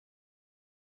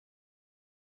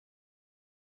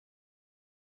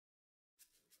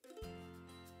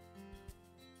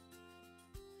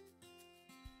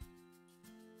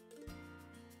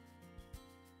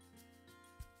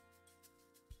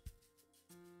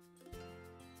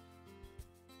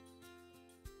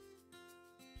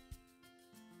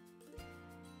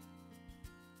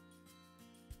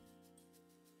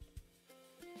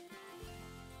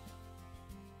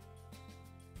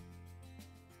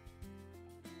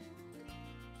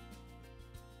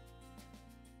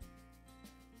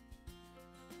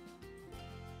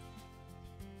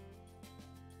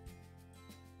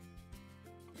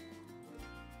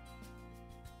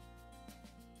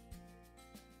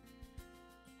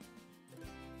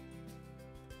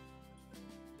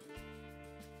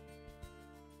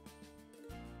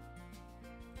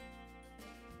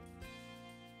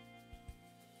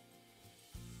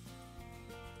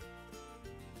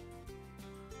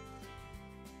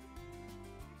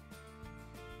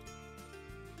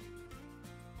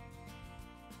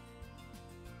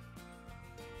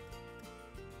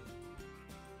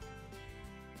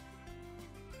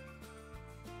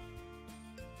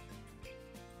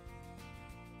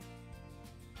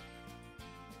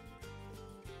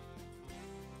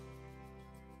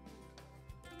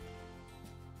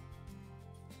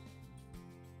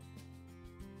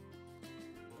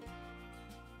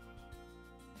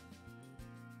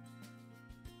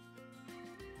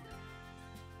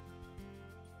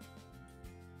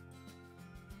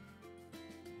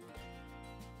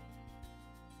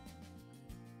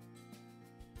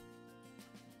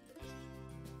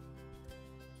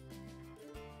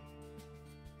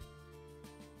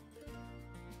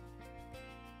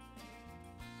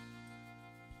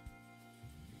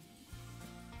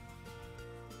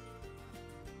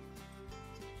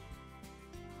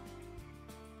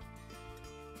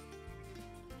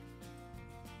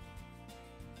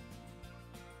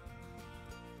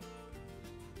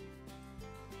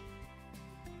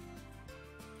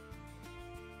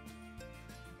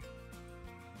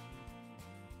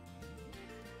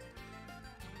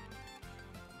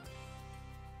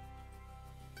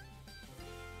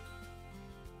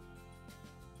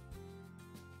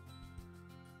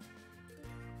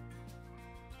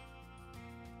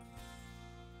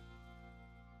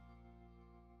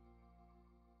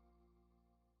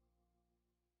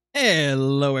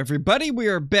Hello everybody, we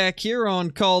are back here on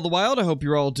Call of the Wild. I hope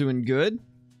you're all doing good.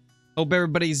 Hope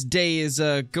everybody's day is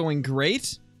going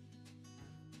great.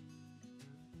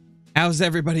 How's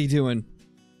everybody doing?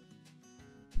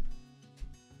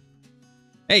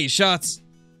 Hey Shots.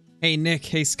 Hey Nick,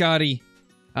 hey Scotty.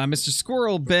 Mr.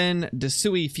 Squirrel, Ben,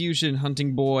 Desui, Fusion,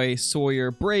 Hunting Boy,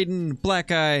 Sawyer, Braden, Black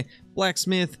Eye,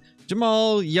 Blacksmith,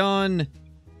 Jamal, Jan,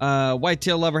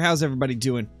 Whitetail Lover. How's everybody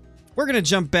doing? We're going to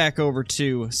jump back over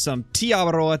to some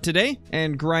Tiawaroa today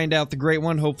and grind out the Great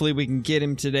One. Hopefully we can get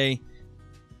him today.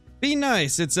 Be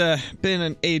nice. It's been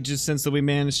an ages since that we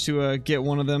managed to get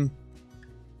one of them.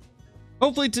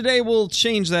 Hopefully today we'll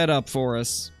change that up for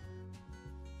us.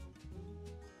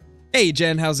 Hey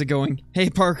Jen, how's it going? Hey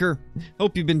Parker,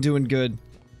 hope you've been doing good.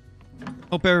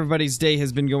 Hope everybody's day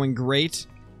has been going great.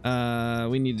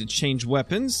 We need to change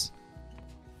weapons.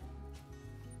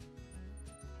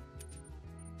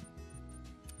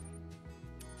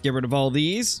 Get rid of all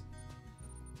these.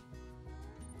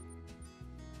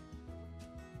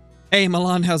 Hey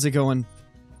Milan, how's it going?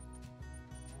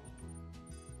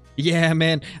 Yeah,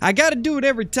 man. I gotta do it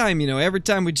every time, you know. Every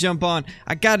time we jump on,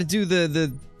 I gotta do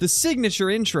the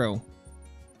signature intro.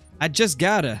 I just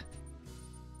gotta.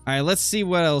 Alright, let's see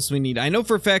what else we need. I know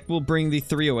for a fact we'll bring the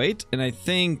 308, and I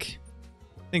think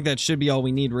that should be all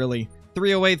we need, really.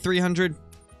 308, 300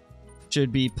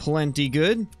 should be plenty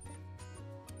good.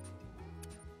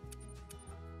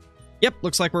 Yep,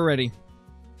 looks like we're ready.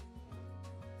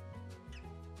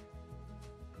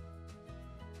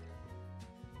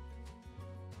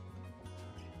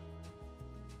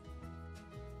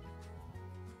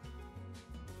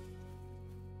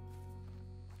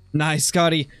 Nice,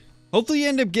 Scotty. Hopefully you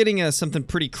end up getting something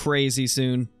pretty crazy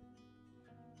soon.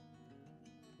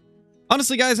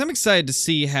 Honestly, guys, I'm excited to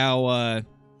see how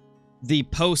the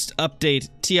post-update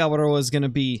Tiawaroa is going to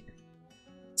be.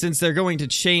 Since they're going to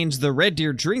change the red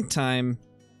deer drink time,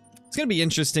 it's going to be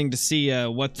interesting to see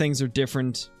what things are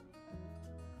different.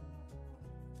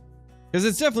 Because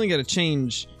it's definitely going to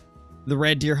change the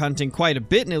red deer hunting quite a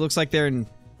bit, and it looks like they're in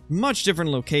much different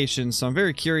locations, so I'm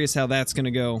very curious how that's going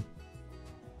to go.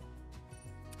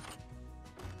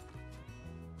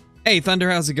 Hey,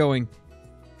 Thunder, how's it going?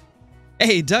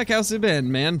 Hey, Duck, how's it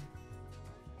been, man?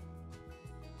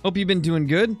 Hope you've been doing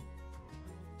good.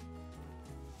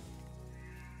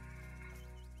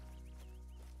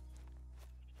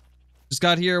 Just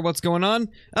got here, what's going on?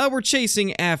 We're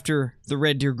chasing after the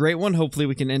red deer Great One. Hopefully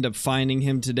we can end up finding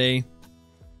him today.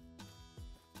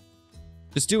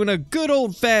 Just doing a good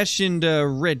old-fashioned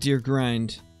red deer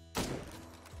grind.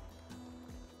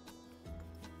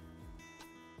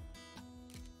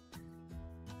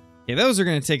 Okay, those are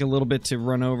going to take a little bit to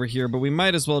run over here, but we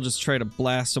might as well just try to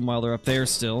blast them while they're up there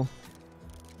still.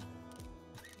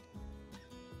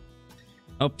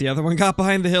 Oh, the other one got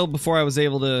behind the hill before I was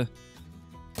able to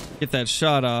get that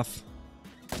shot off.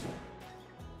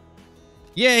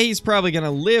 Yeah, he's probably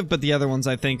gonna live, but the other ones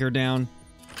I think are down.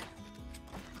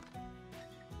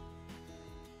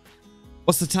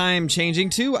 What's the time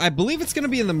changing to? I believe it's gonna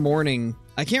be in the morning.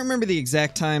 I can't remember the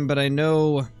exact time, but I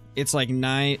know it's like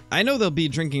 9. I know they'll be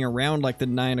drinking around like the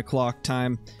 9 o'clock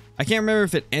time. I can't remember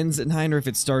if it ends at 9 or if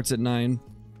it starts at 9.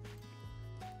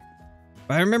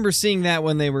 But I remember seeing that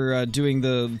when they were doing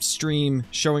the stream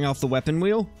showing off the weapon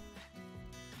wheel.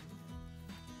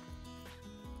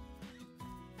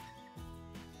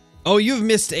 Oh, you've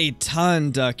missed a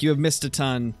ton, Duck. You have missed a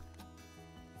ton.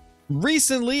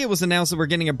 Recently, it was announced that we're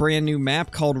getting a brand new map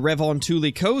called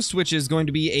Revontuli Coast, which is going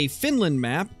to be a Finland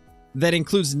map that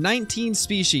includes 19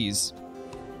 species.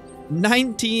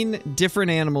 19 different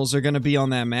animals are going to be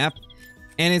on that map,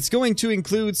 and it's going to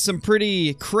include some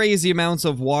pretty crazy amounts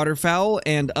of waterfowl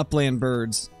and upland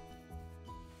birds.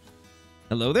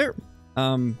 Hello there.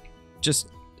 Just...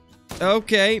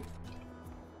 okay.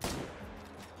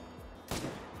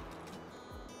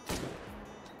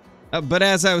 But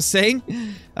as I was saying,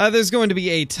 there's going to be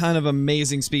a ton of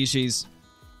amazing species.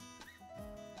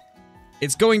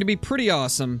 It's going to be pretty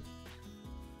awesome.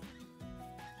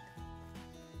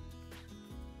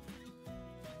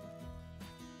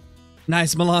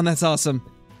 Nice, Milan, that's awesome.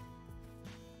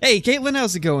 Hey, Caitlin,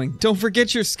 how's it going? Don't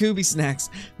forget your Scooby snacks.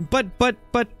 But...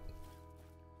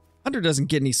 Hunter doesn't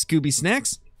get any Scooby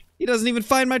snacks. He doesn't even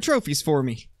find my trophies for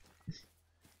me.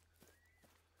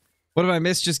 What have I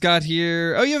missed? Just got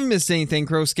here. Oh, you haven't missed anything,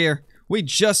 Crow Scare. We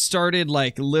just started,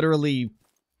 like, literally,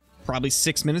 probably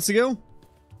 6 minutes ago.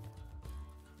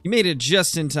 You made it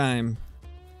just in time.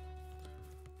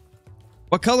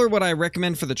 What color would I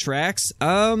recommend for the tracks?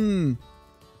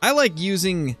 I like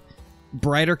using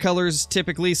brighter colors,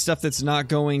 typically. Stuff that's not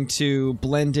going to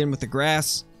blend in with the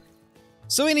grass.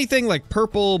 So anything like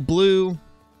purple, blue,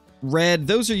 red,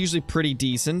 those are usually pretty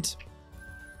decent.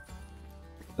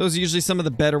 Those are usually some of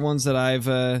the better ones that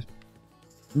I've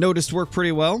noticed work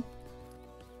pretty well.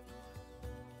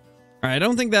 Alright, I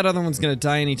don't think that other one's going to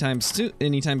die anytime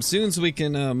soon, so we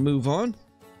can move on.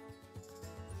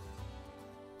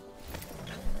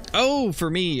 Oh, for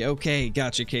me. Okay,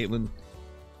 gotcha, Caitlin.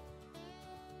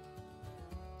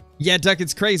 Yeah, Duck,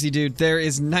 it's crazy, dude. There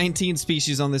is 19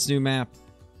 species on this new map.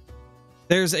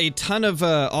 There's a ton of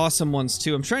awesome ones,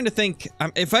 too. I'm trying to think.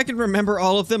 If I can remember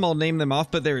all of them, I'll name them off,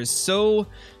 but there is so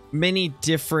many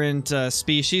different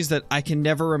species that I can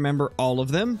never remember all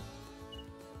of them.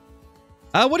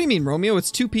 What do you mean, Romeo? It's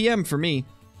 2 p.m. for me.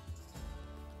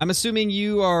 I'm assuming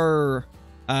you are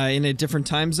in a different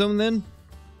time zone then?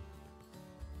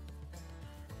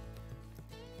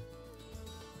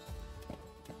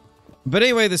 But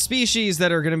anyway, the species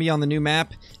that are going to be on the new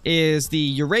map is the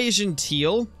Eurasian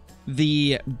teal,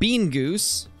 the bean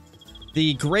goose,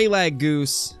 the gray lag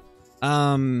goose,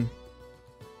 the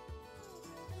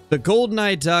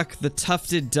golden-eye duck, the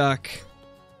tufted duck,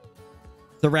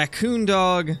 the raccoon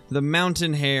dog, the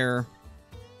mountain hare,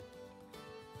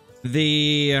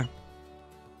 the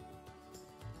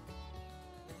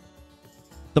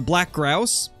black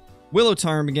grouse, willow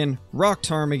ptarmigan, rock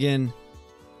ptarmigan,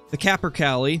 the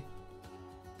capercaillie,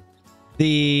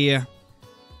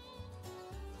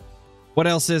 what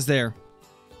else is there?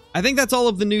 I think that's all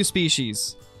of the new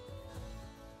species.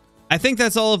 I think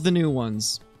that's all of the new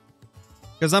ones.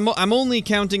 Because I'm only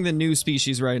counting the new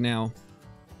species right now.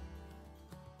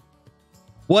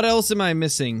 What else am I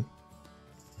missing?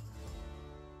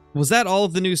 Was that all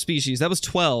of the new species? That was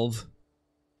 12. Is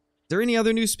there any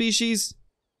other new species?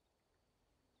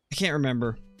 I can't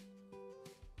remember.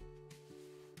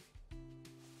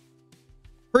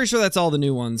 Pretty sure that's all the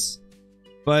new ones.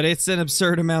 But it's an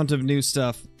absurd amount of new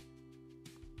stuff.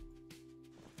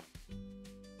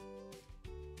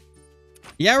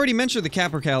 Yeah, I already mentioned the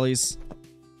capercaillies.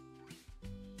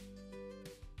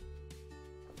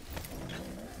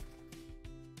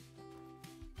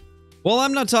 Well,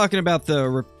 I'm not talking about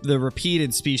the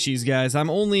repeated species, guys. I'm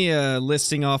only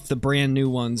listing off the brand new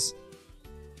ones.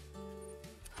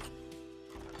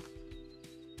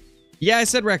 Yeah, I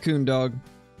said raccoon dog.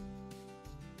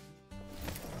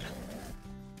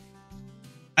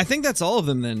 I think that's all of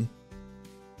them then.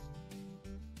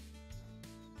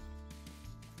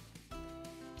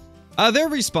 They're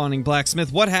respawning,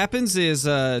 Blacksmith. What happens is,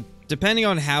 depending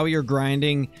on how you're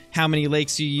grinding, how many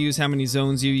lakes you use, how many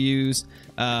zones you use,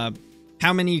 how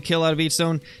many you kill out of each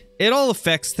zone, it all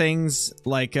affects things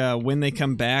like when they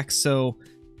come back. So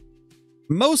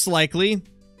most likely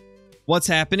what's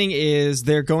happening is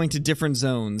they're going to different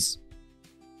zones.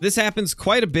 This happens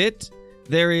quite a bit.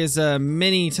 There is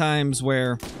many times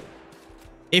where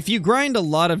if you grind a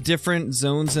lot of different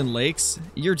zones and lakes,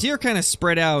 your deer kind of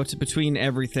spread out between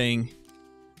everything.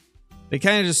 They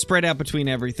kind of just spread out between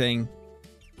everything.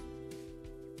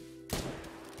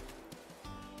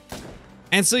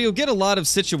 And so you'll get a lot of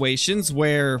situations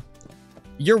where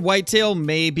your whitetail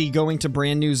may be going to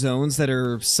brand new zones that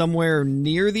are somewhere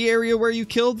near the area where you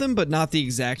killed them, but not the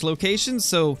exact location.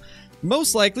 So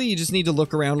most likely you just need to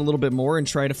look around a little bit more and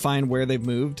try to find where they've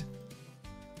moved.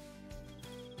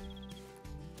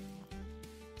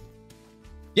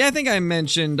 Yeah, I think I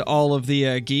mentioned all of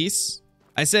the geese.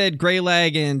 I said gray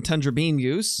lag and tundra bean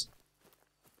goose.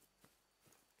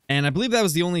 And I believe that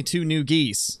was the only 2 new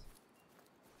geese.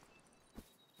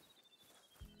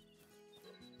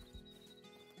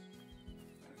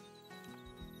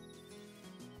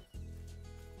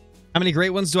 How many great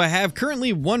ones do I have?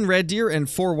 Currently 1 red deer and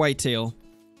 4 whitetail.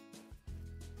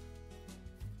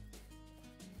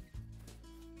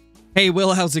 Hey,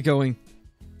 Will, how's it going?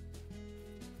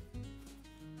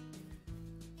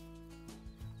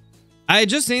 I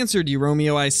just answered you,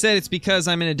 Romeo. I said it's because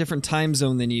I'm in a different time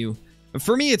zone than you.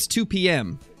 For me, it's 2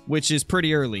 p.m., which is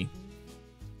pretty early.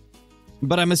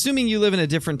 But I'm assuming you live in a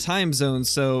different time zone,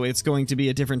 so it's going to be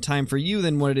a different time for you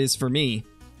than what it is for me.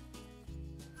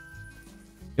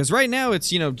 Because right now,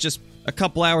 it's, you know, just a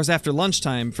couple hours after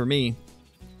lunchtime for me.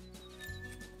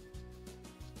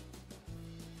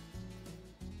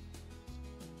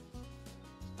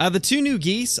 The 2 new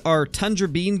geese are tundra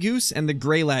bean goose and the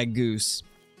gray lag goose.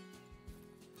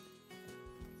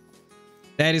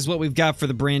 That is what we've got for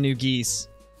the brand new geese.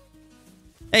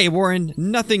 Hey, Warren,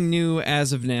 nothing new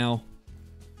as of now.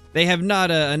 They have not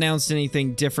announced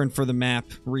anything different for the map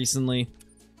recently.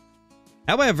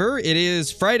 However, it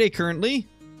is Friday currently.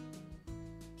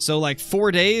 So like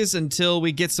 4 days until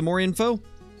we get some more info.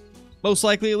 Most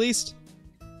likely, at least.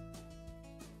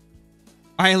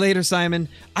 All right, later, Simon.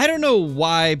 I don't know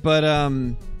why, but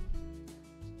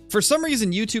for some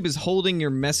reason, YouTube is holding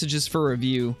your messages for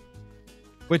review,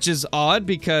 which is odd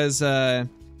because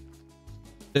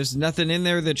there's nothing in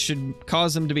there that should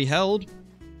cause them to be held.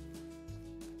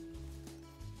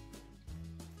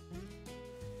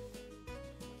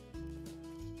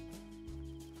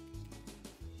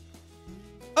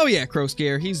 Oh yeah,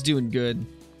 Crowscare, he's doing good.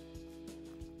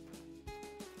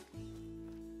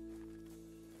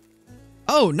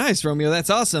 Oh, nice, Romeo. That's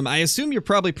awesome. I assume you're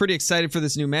probably pretty excited for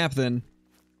this new map, then.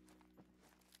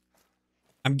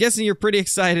 I'm guessing you're pretty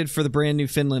excited for the brand new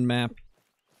Finland map.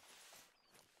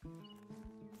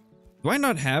 Do I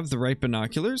not have the right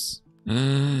binoculars?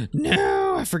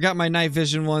 No, I forgot my night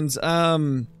vision ones.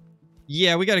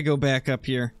 Yeah, we gotta go back up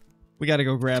here. We gotta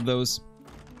go grab those.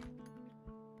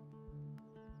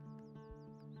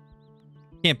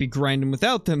 Can't be grinding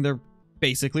without them. They're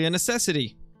basically a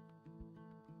necessity.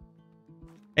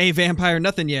 Hey, vampire,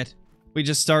 nothing yet. We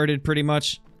just started, pretty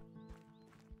much.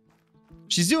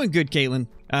 She's doing good, Caitlin.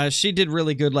 She did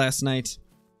really good last night.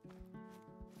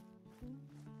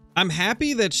 I'm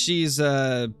happy that she's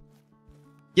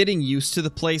getting used to the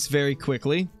place very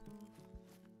quickly.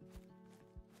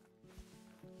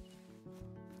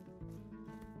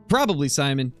 Probably,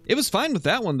 Simon. It was fine with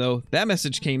that one, though. That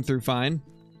message came through fine.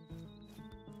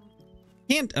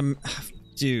 Can't...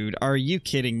 Dude, are you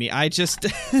kidding me? I just...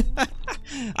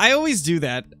 I always do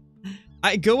that.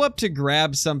 I go up to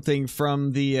grab something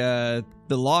from the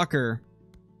locker,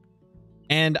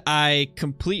 and I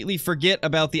completely forget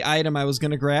about the item I was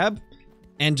gonna grab,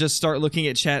 and just start looking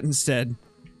at chat instead.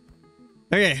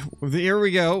 Okay, here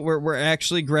we go. We're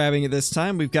actually grabbing it this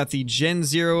time. We've got the Gen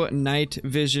 0 Night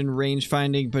Vision Range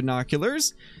Finding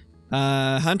Binoculars.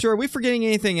 Hunter, are we forgetting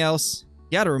anything else?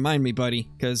 You gotta remind me, buddy,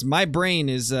 because my brain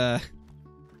is,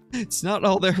 it's not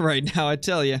all there right now, I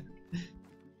tell you.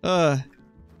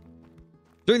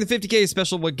 During the 50K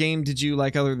special, what game did you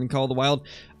like other than Call of the Wild?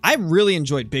 I really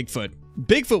enjoyed Bigfoot.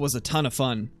 Bigfoot was a ton of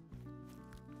fun.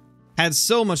 Had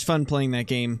so much fun playing that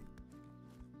game.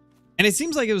 And it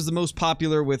seems like it was the most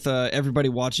popular with everybody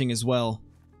watching as well.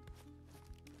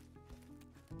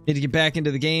 Need to get back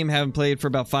into the game. Haven't played for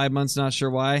about 5 months, not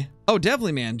sure why. Oh,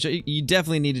 definitely, man. You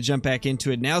definitely need to jump back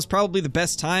into it. Now's probably the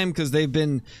best time because they've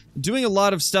been doing a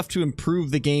lot of stuff to improve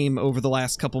the game over the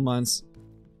last couple months.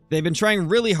 They've been trying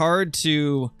really hard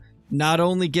to not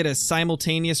only get a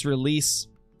simultaneous release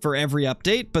for every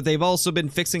update, but they've also been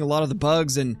fixing a lot of the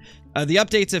bugs, and the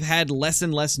updates have had less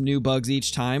and less new bugs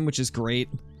each time, which is great.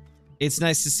 It's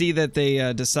nice to see that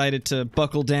they decided to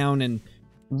buckle down and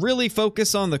really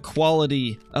focus on the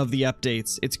quality of the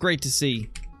updates. It's great to see.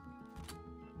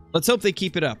 Let's hope they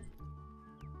keep it up.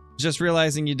 Just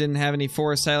realizing you didn't have any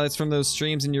forest highlights from those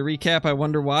streams in your recap. I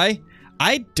wonder why?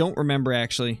 I don't remember,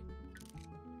 actually.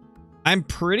 I'm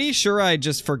pretty sure I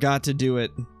just forgot to do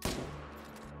it.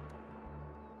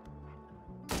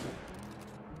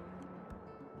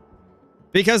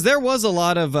 Because there was a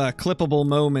lot of clippable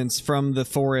moments from the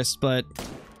forest, but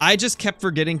I just kept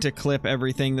forgetting to clip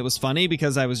everything that was funny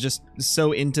because I was just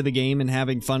so into the game and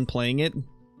having fun playing it.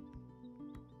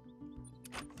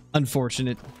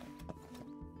 Unfortunate.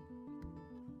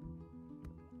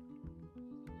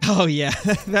 Oh yeah,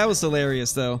 that was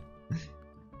hilarious though.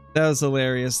 That was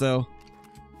hilarious though.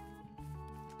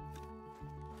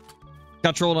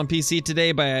 Got trolled on PC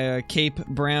today by a Cape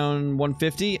Brown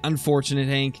 150. Unfortunate,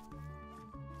 Hank.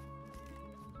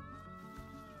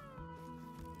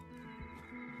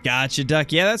 Gotcha,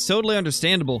 Duck. Yeah, that's totally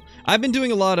understandable. I've been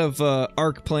doing a lot of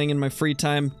Ark playing in my free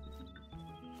time.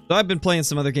 So I've been playing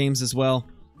some other games as well.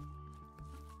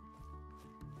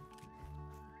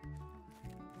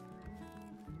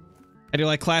 How do you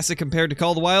like Classic compared to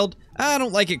Call of the Wild? I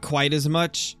don't like it quite as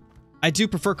much. I do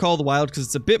prefer Call of the Wild because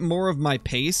it's a bit more of my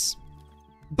pace.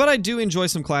 But I do enjoy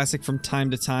some Classic from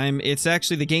time to time. It's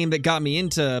actually the game that got me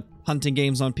into hunting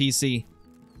games on PC.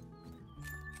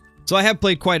 So I have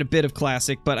played quite a bit of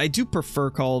Classic, but I do prefer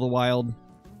Call of the Wild.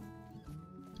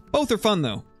 Both are fun,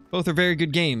 though. Both are very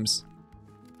good games.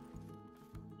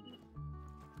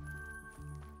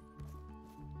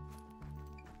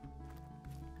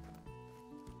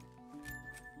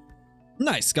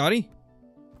 Nice, Scotty.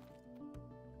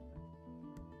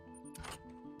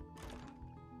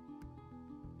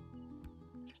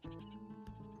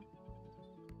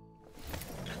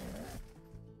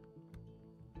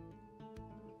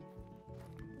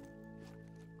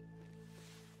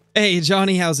 Hey,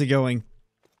 Johnny, how's it going?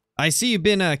 I see you've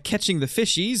been catching the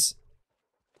fishies.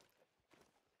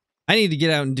 I need to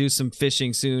get out and do some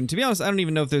fishing soon. To be honest, I don't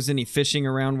even know if there's any fishing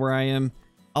around where I am.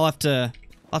 I'll have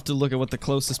to look at what the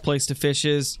closest place to fish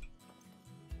is.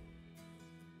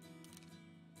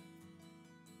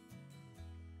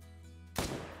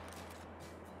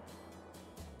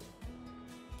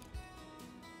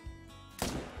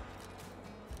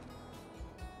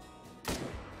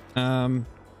 Butt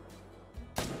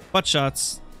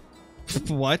shots.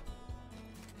 What?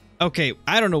 Okay,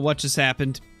 I don't know what just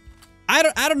happened. I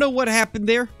don't know what happened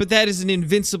there, but that is an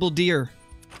invincible deer.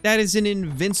 That is an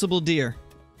invincible deer.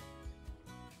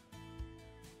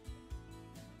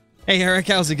 Hey Eric,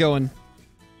 how's it going?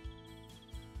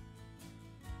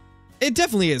 It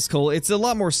definitely is, Cole. It's a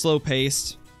lot more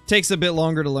slow-paced. Takes a bit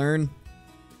longer to learn.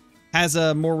 Has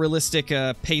a more realistic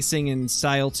pacing and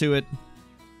style to it.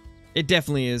 It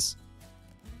definitely is.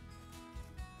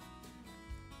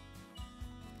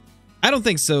 I don't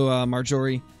think so,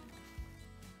 Marjorie.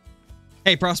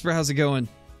 Hey, Prosper, how's it going?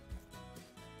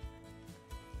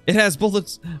 It has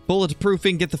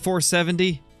bulletproofing. Get the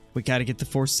 470. We gotta get the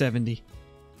 470.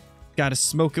 Gotta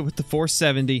smoke it with the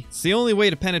 470. It's the only way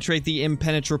to penetrate the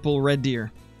impenetrable red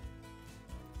deer.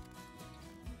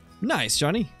 Nice,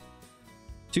 Johnny.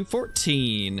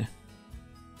 214.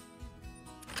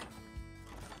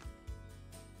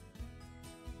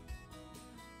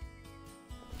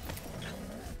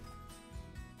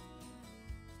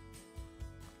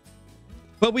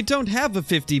 But we don't have a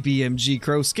 50 BMG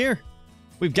Crow Scare.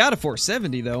 We've got a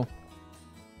 470 though.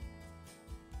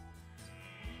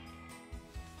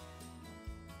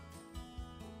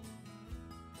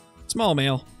 Small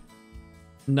male.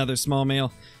 Another small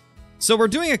male. So we're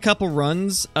doing a couple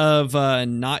runs of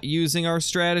not using our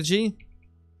strategy.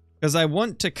 Because I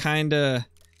want to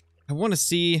I want to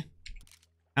see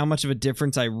how much of a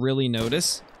difference I really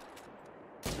notice.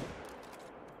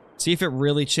 See if it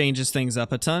really changes things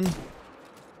up a ton.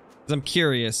 Because I'm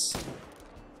curious.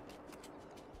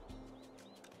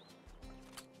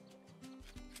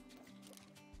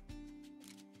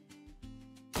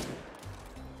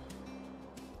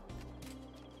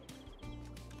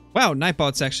 Wow,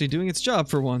 Nightbot's actually doing its job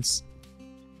for once.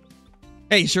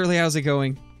 Hey, Shirley, how's it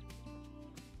going?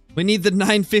 We need the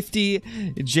 950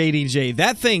 JDJ.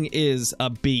 That thing is a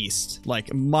beast.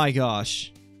 Like, my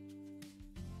gosh.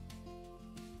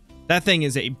 That thing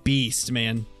is a beast,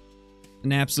 man.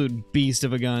 An absolute beast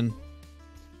of a gun.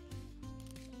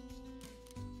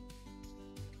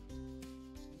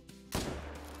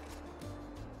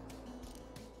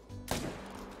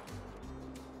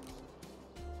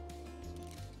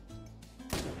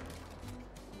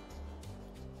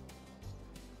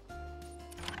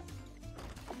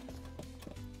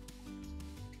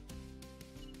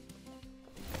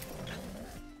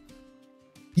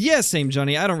 Yeah, same,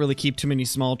 Johnny. I don't really keep too many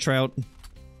small trout.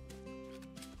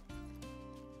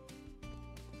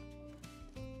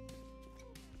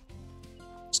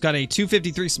 Just got a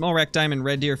 253 small rack diamond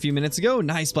red deer a few minutes ago.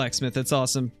 Nice, Blacksmith. That's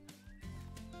awesome.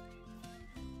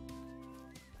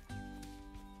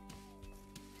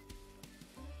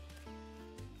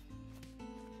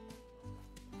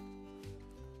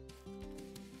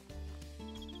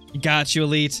 Got you,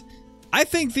 Elite. I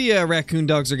think the raccoon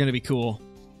dogs are going to be cool.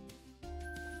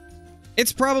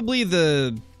 It's probably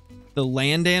the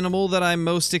land animal that I'm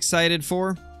most excited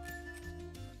for.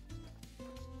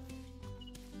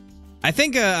 I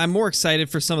think I'm more excited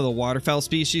for some of the waterfowl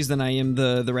species than I am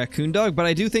the raccoon dog, but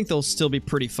I do think they'll still be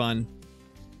pretty fun.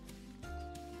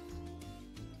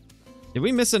 Did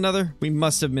we miss another? We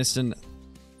must have missed an...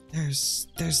 There's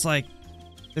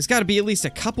got to be at least a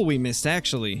couple we missed,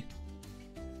 actually.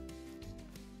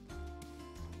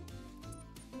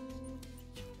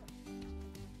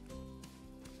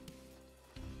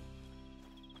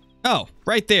 Oh,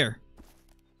 right there.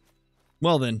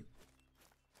 Well then.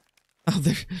 Oh,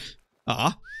 there.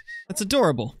 Aw, that's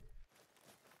adorable.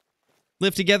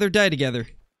 Live together, die together.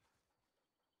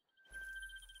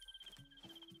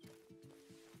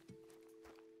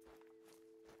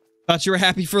 Thought you were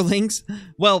happy for lynx?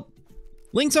 Well,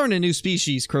 lynx aren't a new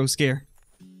species, Crow Scare.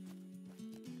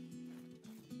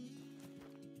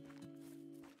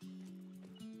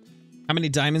 How many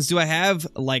diamonds do I have?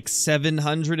 Like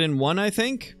 701, I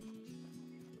think?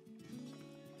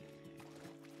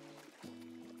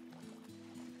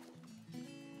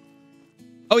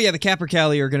 Oh yeah, the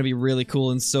capercaillie are going to be really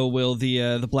cool, and so will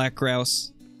the black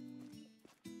grouse.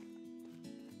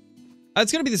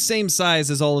 It's going to be the same size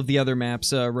as all of the other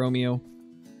maps, Romeo.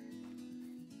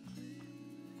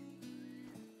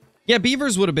 Yeah,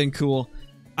 beavers would have been cool.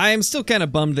 I am still kind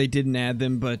of bummed they didn't add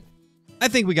them, but I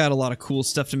think we got a lot of cool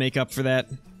stuff to make up for that.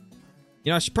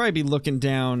 You know, I should probably be looking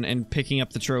down and picking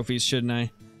up the trophies, shouldn't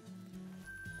I?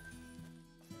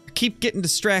 Keep getting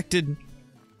distracted.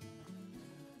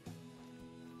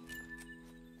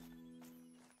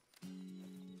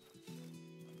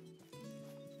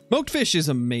 Smoked fish is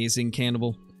amazing,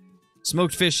 Cannibal.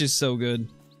 Smoked fish is so good.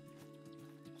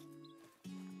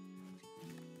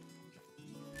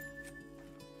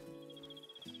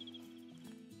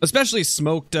 Especially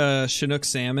smoked Chinook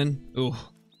salmon. Ooh.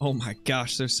 Oh my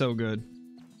gosh, they're so good.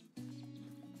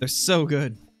 They're so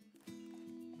good.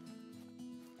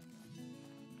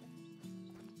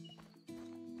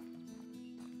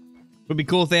 Would be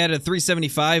cool if they added a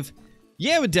 375.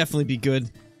 Yeah, it would definitely be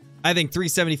good. I think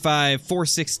 375,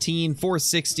 416,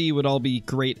 460 would all be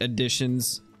great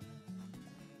additions.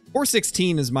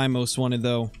 416 is my most wanted,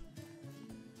 though.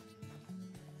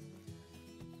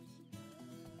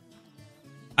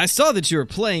 I saw that you were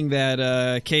playing that,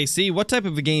 KC. What type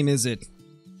of a game is it?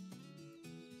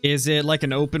 Is it like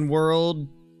an open world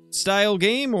style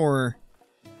game, or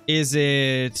is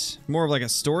it more of like a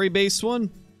story-based one?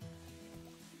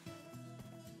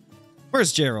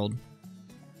 Where's Gerald?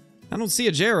 I don't see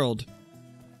a Gerald.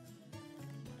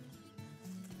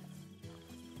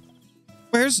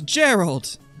 Where's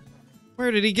Gerald? Where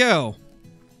did he go?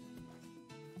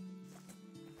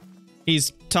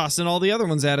 He's tossing all the other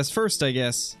ones at us first, I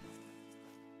guess.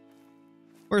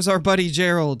 Where's our buddy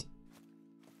Gerald?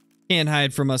 Can't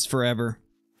hide from us forever.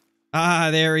 Ah,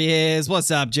 there he is.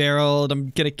 What's up, Gerald? I'm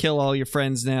gonna kill all your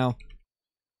friends now.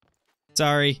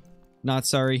 Sorry. Not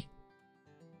sorry.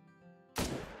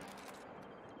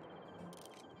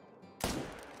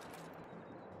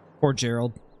 Poor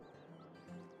Gerald.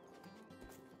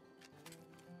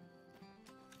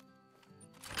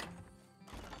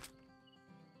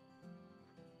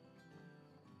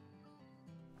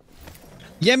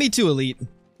 Yeah, me too, Elite.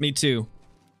 Me too.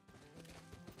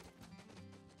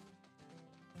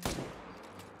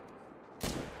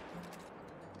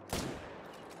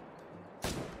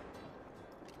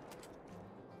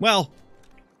 Well,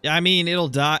 I mean, it'll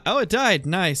die. Oh, it died.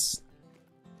 Nice.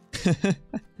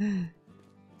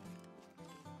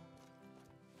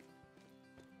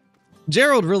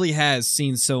 Gerald really has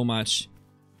seen so much.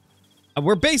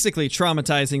 We're basically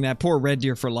traumatizing that poor red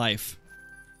deer for life.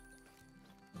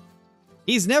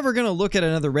 He's never gonna look at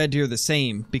another red deer the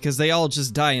same, because they all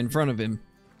just die in front of him.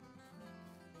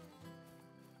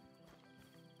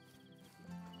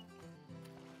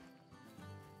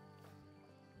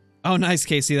 Oh, nice,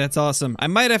 Casey. That's awesome. I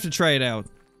might have to try it out.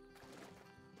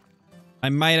 I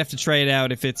might have to try it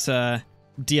out if it's,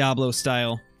 Diablo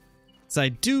style. Because I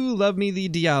do love me the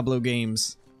Diablo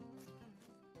games.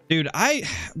 Dude,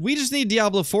 we just need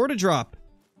Diablo 4 to drop.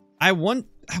 I want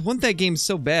that game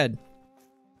so bad.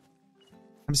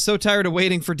 I'm so tired of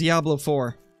waiting for Diablo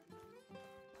 4.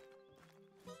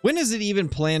 When is it even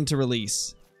planned to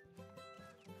release?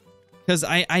 Because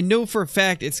I know for a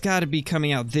fact it's got to be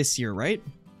coming out this year, right?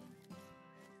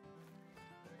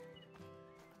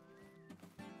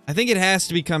 I think it has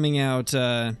to be coming out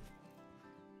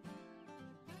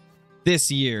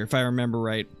this year, if I remember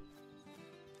right.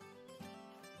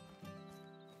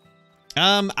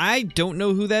 I don't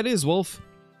know who that is, Wolf.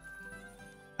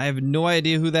 I have no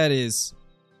idea who that is.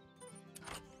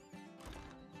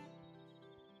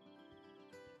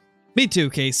 Me too,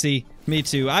 Casey. Me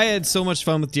too. I had so much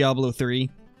fun with Diablo 3.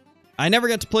 I never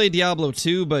got to play Diablo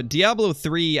 2, but Diablo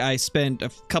 3 I spent a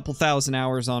couple thousand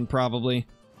hours on, probably.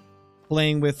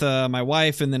 Playing with my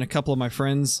wife and then a couple of my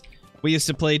friends. We used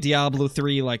to play Diablo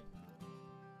 3, like,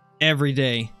 every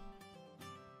day.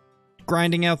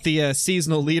 Grinding out the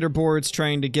seasonal leaderboards,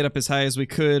 trying to get up as high as we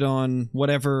could on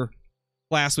whatever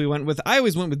class we went with. I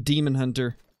always went with Demon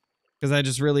Hunter, because I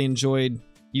just really enjoyed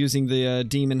using the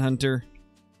Demon Hunter.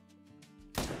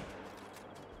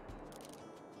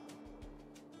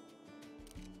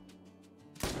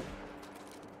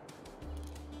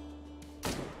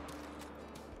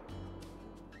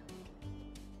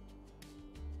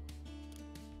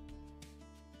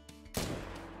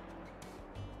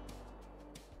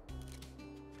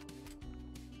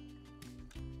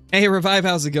 Hey, Revive,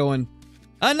 how's it going?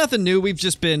 Nothing new. We've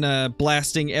just been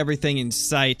blasting everything in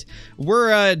sight.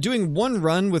 We're doing one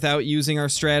run without using our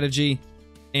strategy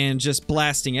and just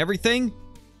blasting everything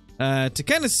to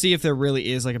kind of see if there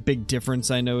really is like a big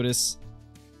difference, I notice.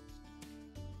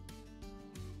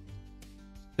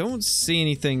 Don't see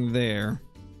anything there.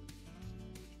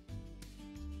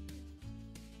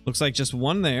 Looks like just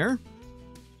one there.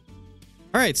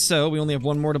 Alright, so we only have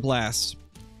one more to blast.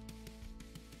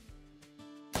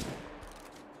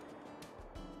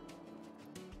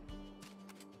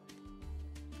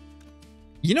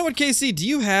 You know what, Casey? Do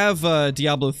you have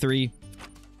Diablo 3?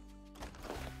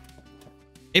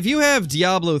 If you have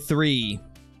Diablo 3,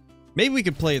 maybe we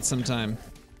could play it sometime.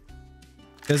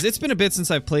 Because it's been a bit since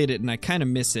I've played it, and I kind of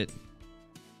miss it.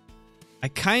 I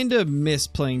kind of miss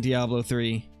playing Diablo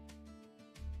 3.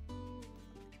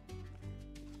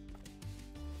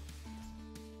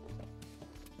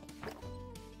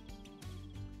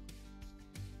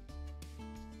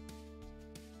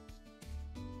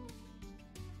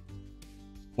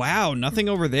 Wow, nothing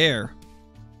over there.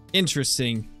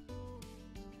 Interesting.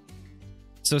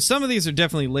 So some of these are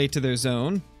definitely late to their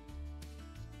zone.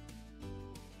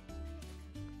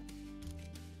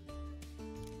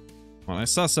 Well, I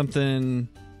saw something.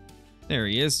 There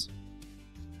he is.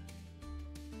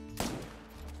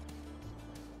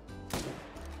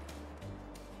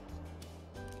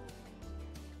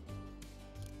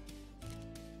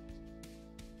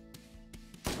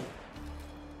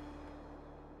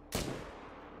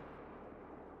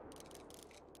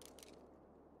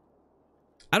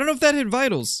 I don't know if that hit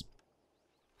vitals.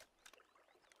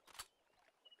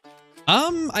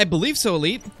 I believe so,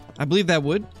 Elite. I believe that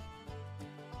would.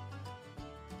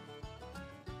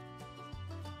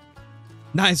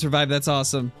 Nice revive, that's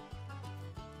awesome.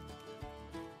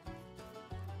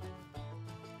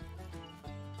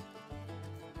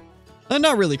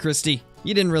 Not really, Christy.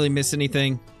 You didn't really miss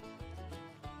anything.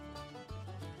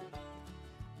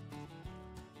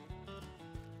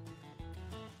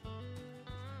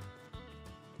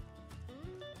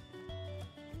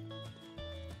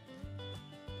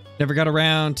 Never got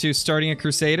around to starting a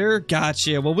Crusader?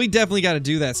 Gotcha. Well, we definitely got to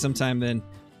do that sometime then.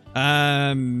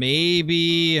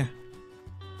 Maybe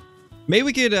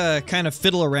we could kind of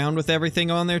fiddle around with everything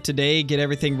on there today, get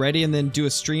everything ready, and then do a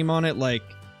stream on it like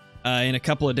in a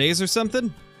couple of days or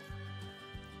something.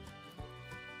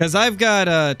 Because I've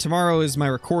got, tomorrow is my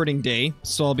recording day,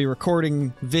 so I'll be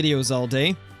recording videos all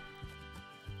day.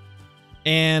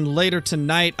 And later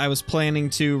tonight, I was planning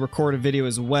to record a video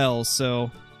as well, so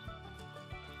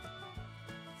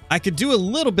I could do a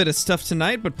little bit of stuff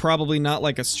tonight, but probably not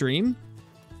like a stream.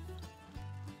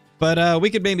 But we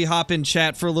could maybe hop in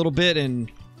chat for a little bit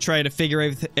and try to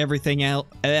figure everything out.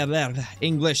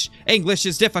 English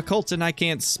is difficult and I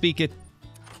can't speak it.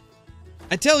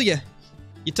 I tell you,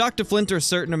 you talk to Flint a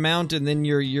certain amount and then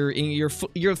your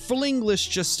full English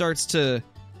just starts to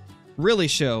really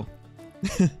show.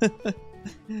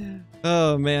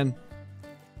 Oh man.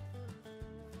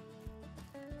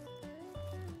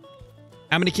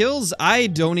 How many kills? I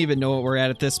don't even know what we're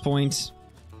at this point.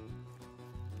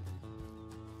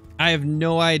 I have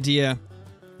no idea.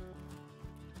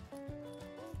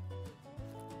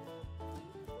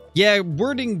 Yeah,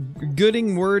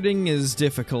 gooding wording is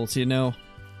difficult, you know.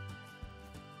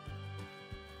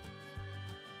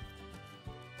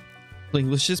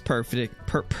 English is perfect.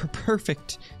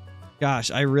 Perfect.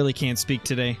 Gosh, I really can't speak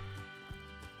today.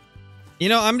 You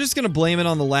know, I'm just gonna blame it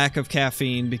on the lack of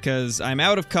caffeine because I'm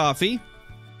out of coffee.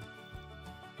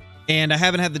 And I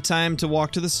haven't had the time to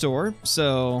walk to the store,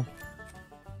 so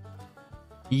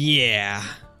yeah.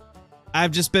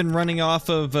 I've just been running off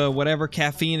of whatever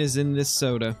caffeine is in this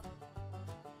soda.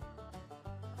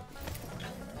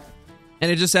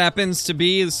 And it just happens to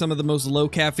be some of the most low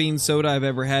caffeine soda I've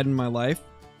ever had in my life.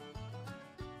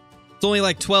 It's only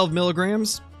like 12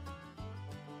 milligrams.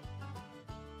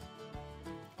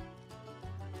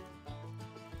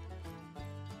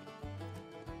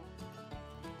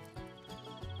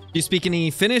 Do you speak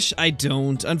any Finnish? I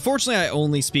don't. Unfortunately, I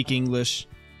only speak English.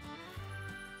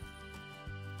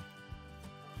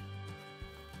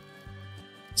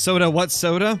 Soda? What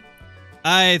soda?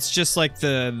 It's just like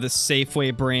the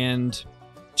Safeway brand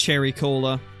cherry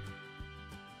cola.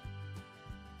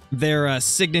 Their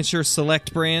signature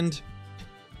select brand.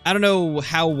 I don't know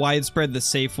how widespread the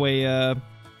Safeway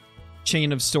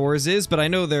chain of stores is, but I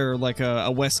know they're like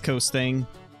a West Coast thing.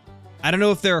 I don't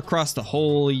know if they're across the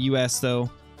whole US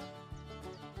though.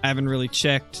 I haven't really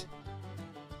checked.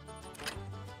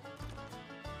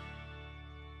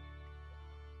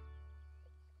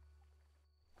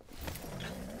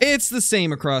 It's the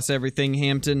same across everything,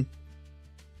 Hampton.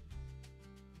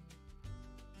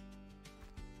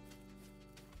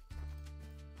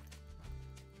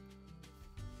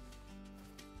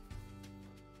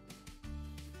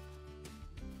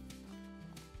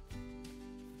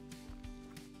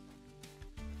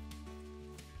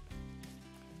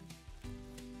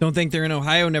 Don't think they're in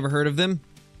Ohio, never heard of them.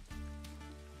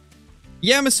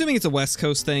 Yeah, I'm assuming it's a West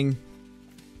Coast thing.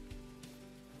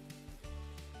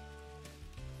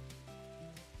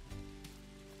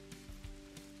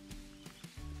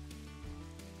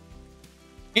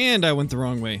 And I went the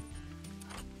wrong way.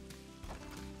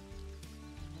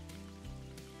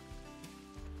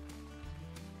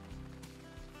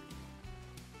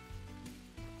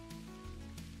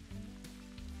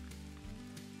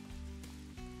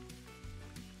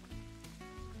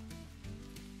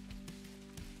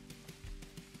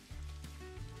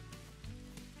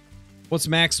 What's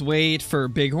max weight for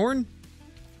Bighorn?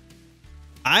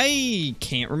 I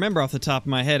can't remember off the top of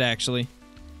my head, actually.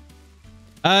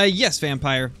 Yes,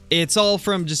 Vampire. It's all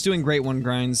from just doing Great One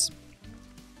grinds.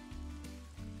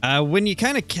 When you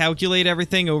kind of calculate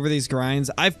everything over these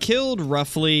grinds, I've killed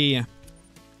roughly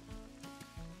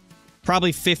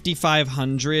probably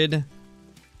 5,500.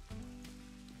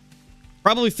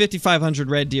 Probably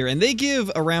 5,500 red deer, and they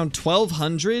give around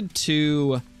 1,200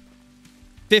 to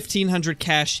 1,500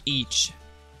 cash each.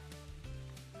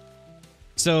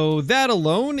 So that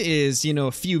alone is, you know,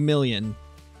 a few million.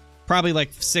 Probably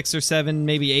like 6 or 7,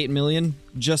 maybe 8 million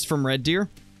just from red deer.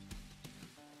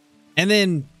 And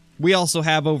then we also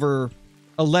have over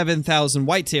 11,000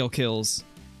 whitetail kills.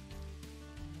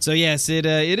 So yes, it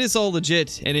is all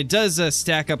legit, and it does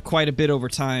stack up quite a bit over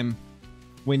time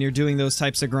when you're doing those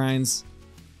types of grinds.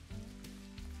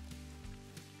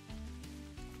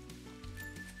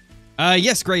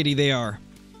 Yes, Grady, they are.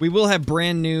 We will have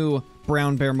brand new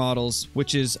brown bear models,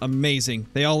 which is amazing.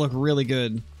 They all look really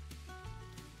good.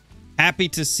 Happy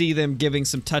to see them giving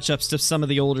some touch-ups to some of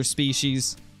the older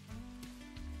species.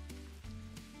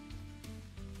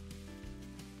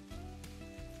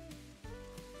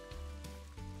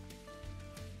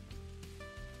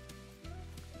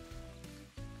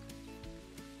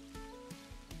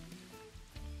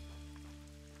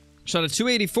 Shot a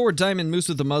 284 diamond moose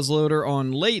with the muzzleloader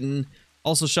on Leighton.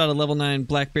 Also shot a level 9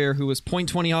 black bear who was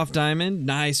 0.20 off diamond.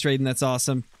 Nice, Drayden, that's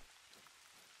awesome.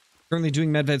 Currently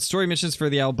doing Medved story missions for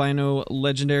the albino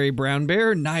legendary brown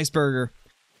bear. Nice, Burger.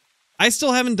 I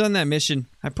still haven't done that mission.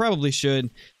 I probably should.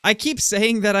 I keep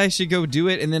saying that I should go do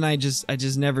it, and then I just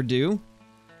never do.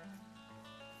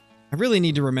 I really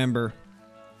need to remember.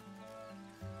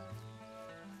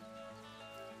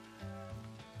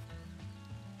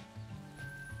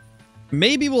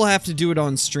 Maybe we'll have to do it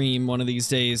on stream one of these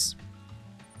days.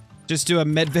 Just do a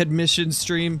Medved mission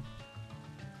stream.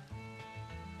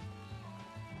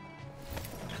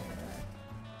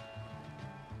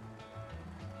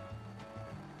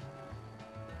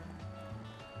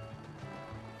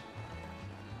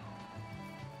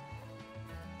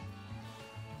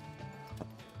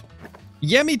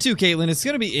 Yeah, me too, Caitlin. It's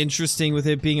going to be interesting with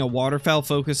it being a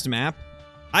waterfowl-focused map.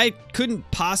 I couldn't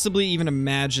possibly even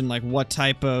imagine, like, what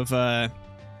type of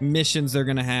missions they're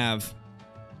going to have.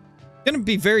 Going to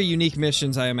be very unique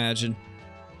missions, I imagine.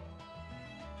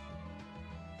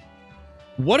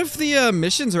 What if the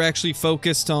missions are actually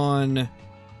focused on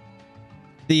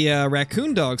the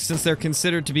raccoon dogs, since they're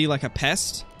considered to be like a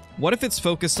pest? What if it's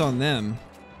focused on them?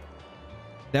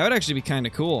 That would actually be kind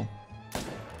of cool.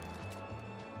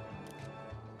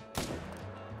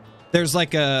 There's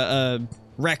like a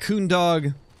raccoon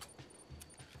dog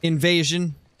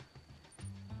invasion.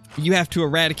 You have to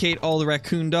eradicate all the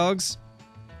raccoon dogs.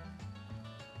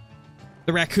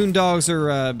 The raccoon dogs are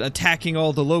attacking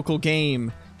all the local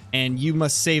game, and you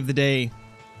must save the day.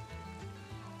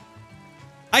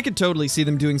 I could totally see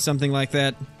them doing something like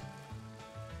that.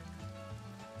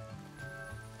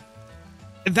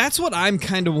 That's what I'm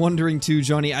kind of wondering too,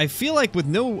 Johnny. I feel like with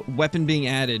no weapon being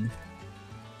added,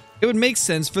 it would make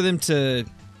sense for them to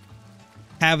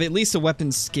have at least a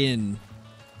weapon skin.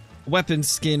 A weapon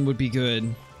skin would be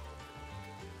good.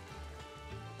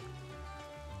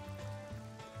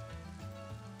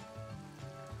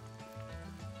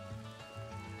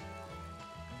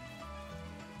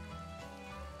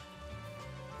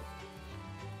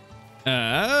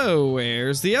 Oh,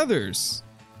 where's the others?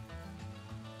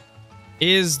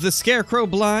 Is the Scarecrow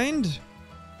blind?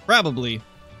 Probably.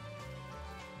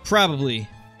 Probably.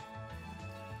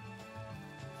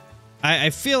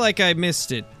 I feel like I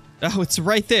missed it. Oh, it's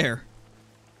right there.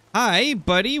 Hi,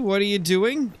 buddy. What are you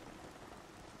doing?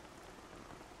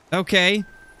 Okay.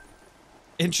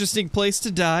 Interesting place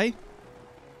to die.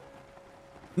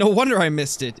 No wonder I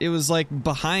missed it. It was like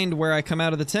behind where I come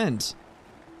out of the tent.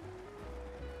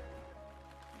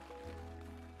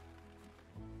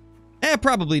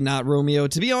 Probably not, Romeo.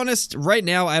 To be honest, right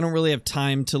now I don't really have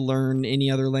time to learn any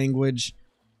other language.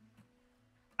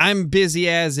 I'm busy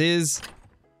as is.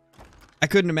 I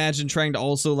couldn't imagine trying to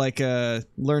also, like,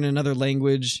 learn another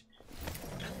language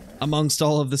amongst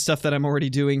all of the stuff that I'm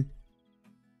already doing.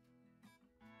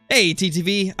 Hey,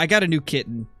 TTV, I got a new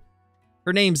kitten.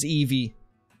 Her name's Evie.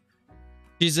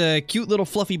 She's a cute little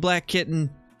fluffy black kitten.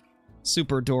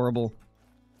 Super adorable.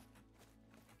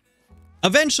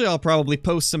 Eventually, I'll probably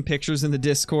post some pictures in the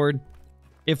Discord,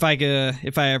 if I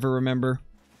ever remember.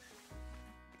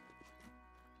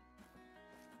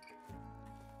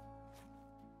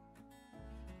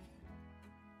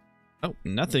 Oh,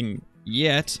 nothing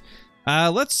yet.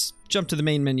 Let's jump to the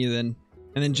main menu then,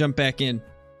 and then jump back in.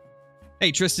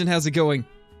 Hey, Tristan, how's it going?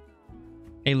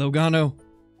 Hey, Logano.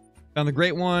 Found the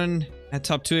great one at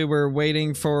top 2. We're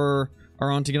waiting for our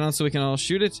aunt to get on so we can all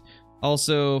shoot it.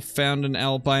 Also found an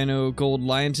albino gold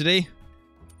lion today.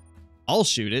 I'll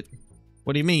shoot it.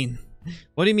 What do you mean?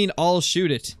 What do you mean all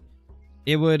shoot it?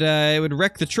 It would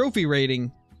wreck the trophy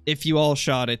rating if you all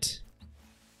shot it.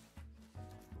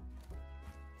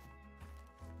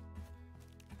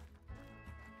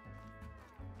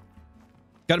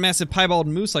 Got a massive piebald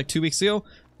moose like 2 weeks ago.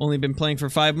 Only been playing for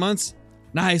 5 months.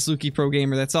 Nice, Lukey Pro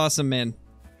Gamer. That's awesome, man.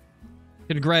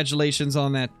 Congratulations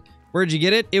on that. Where'd you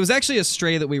get it? It was actually a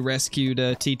stray that we rescued,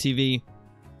 TTV.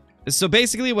 So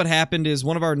basically what happened is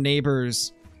one of our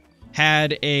neighbors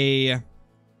had a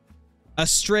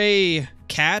stray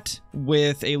cat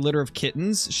with a litter of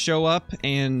kittens show up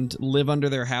and live under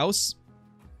their house.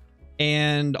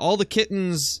 And all the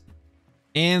kittens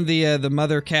and the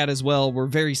mother cat as well were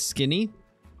very skinny.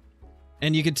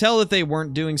 And you could tell that they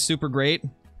weren't doing super great.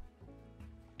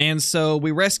 And so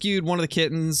we rescued one of the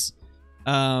kittens.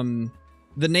 The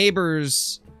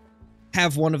neighbors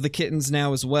have one of the kittens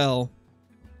now as well.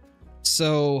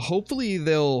 So hopefully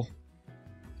they'll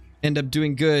end up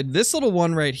doing good. This little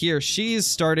one right here, she's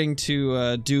starting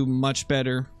to do much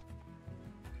better.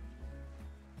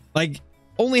 Like,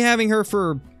 only having her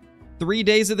for 3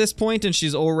 days at this point, and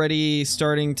she's already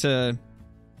starting to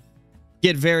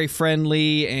get very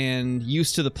friendly and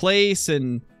used to the place,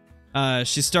 and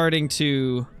she's starting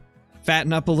to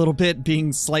fatten up a little bit,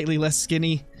 being slightly less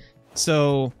skinny.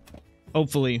 So,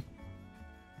 hopefully.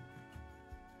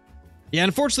 Yeah,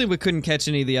 unfortunately we couldn't catch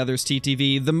any of the others,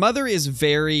 TTV. The mother is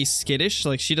very skittish,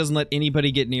 like she doesn't let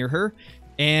anybody get near her.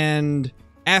 And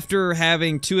after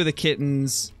having 2 of the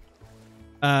kittens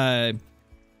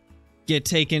get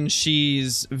taken,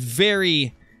 she's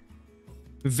very,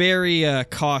 very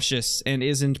cautious and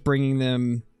isn't bringing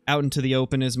them out into the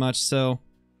open as much. So,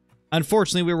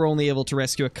 unfortunately, we were only able to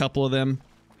rescue a couple of them.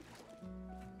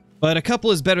 But a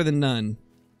couple is better than none.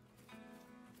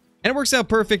 And it works out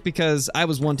perfect because I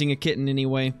was wanting a kitten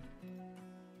anyway.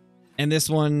 And this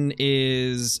one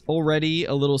is already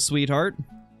a little sweetheart.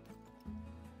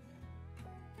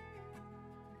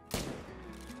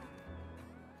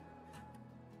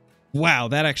 Wow,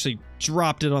 that actually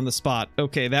dropped it on the spot.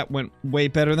 Okay, that went way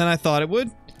better than I thought it would.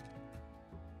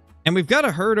 And we've got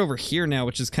a herd over here now,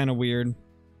 which is kind of weird.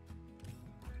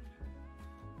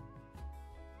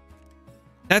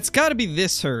 That's got to be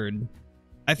this herd.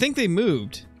 I think they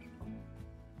moved.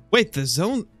 Wait, the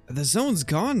zone's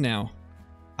gone now.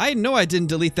 I know I didn't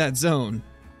delete that zone.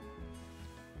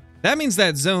 That means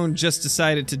that zone just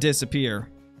decided to disappear.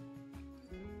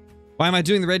 Why am I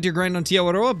doing the red deer grind on Te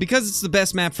Awaroa? Because it's the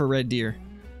best map for red deer.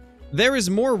 There is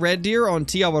more red deer on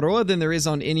Te Awaroa than there is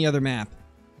on any other map.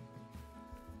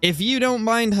 If you don't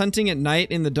mind hunting at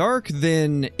night in the dark,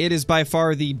 then it is by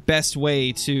far the best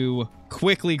way to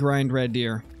quickly grind red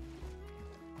deer.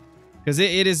 Because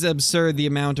it is absurd the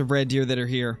amount of red deer that are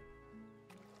here.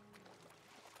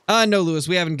 No, Lewis,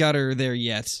 we haven't got her there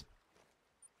yet.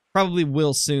 Probably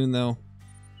will soon, though.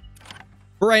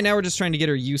 But right now, we're just trying to get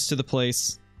her used to the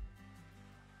place.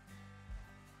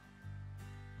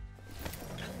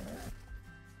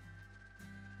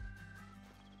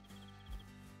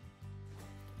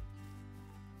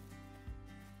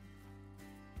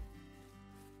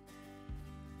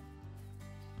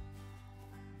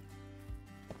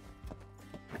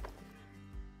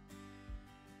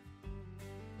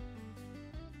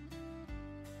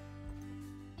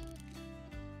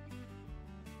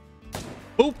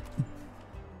 Oh!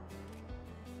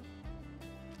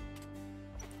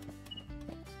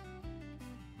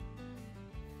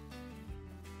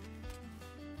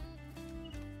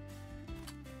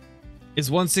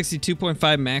 Is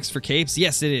 162.5 max for capes?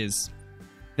 Yes, it is.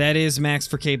 That is max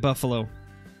for Cape Buffalo.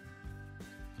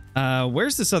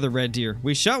 Where's this other red deer?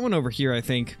 We shot one over here, I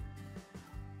think.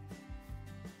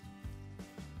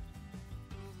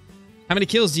 How many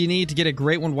kills do you need to get a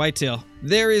great one whitetail?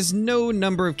 There is no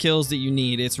number of kills that you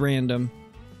need. It's random.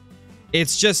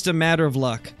 It's just a matter of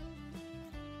luck.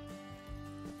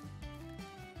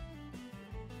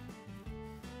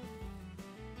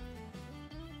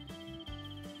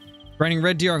 Grinding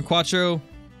red deer on Quattro.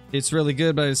 It's really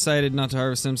good, but I decided not to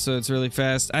harvest them, so it's really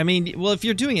fast. I mean, well, if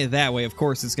you're doing it that way, of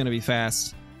course it's going to be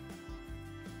fast.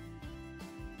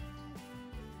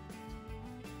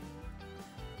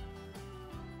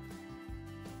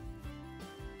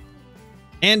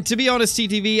 And to be honest,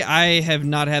 TTV, I have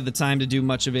not had the time to do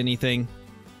much of anything.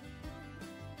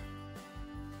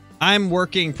 I'm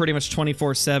working pretty much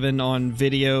 24/7 on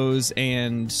videos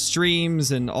and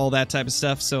streams and all that type of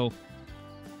stuff, so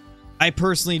I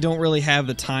personally don't really have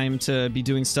the time to be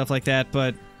doing stuff like that,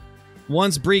 but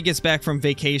once Bree gets back from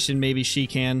vacation, maybe she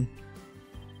can.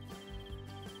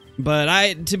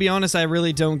 But to be honest, I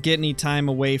really don't get any time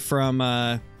away from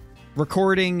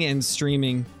recording and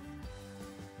streaming.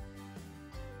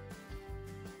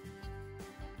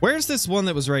 Where's this one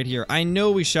that was right here? I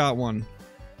know we shot one.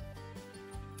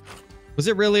 Was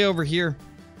it really over here?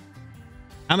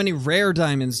 How many rare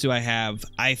diamonds do I have?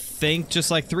 I think just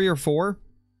like 3 or 4.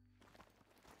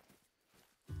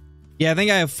 Yeah, I think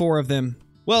I have 4 of them.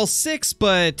 Well, 6,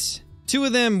 but 2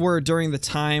 of them were during the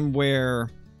time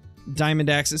where diamond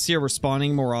axes here were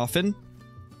spawning more often.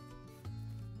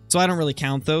 So I don't really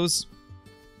count those.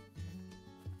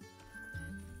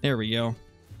 There we go.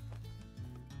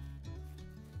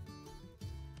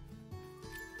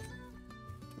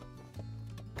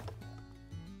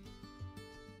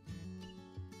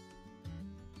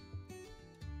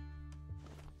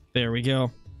 There we go.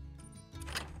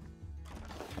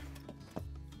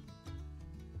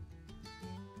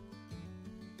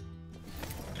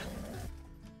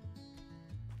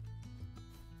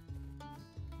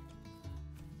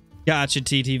 Gotcha,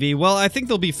 TTV. Well, I think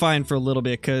they'll be fine for a little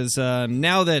bit, because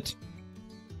now that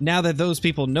those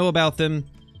people know about them,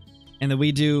 and that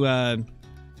we do,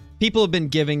 people have been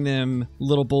giving them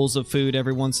little bowls of food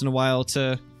every once in a while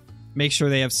to make sure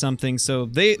they have something, so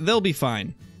they'll be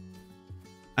fine.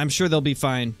 I'm sure they'll be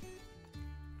fine.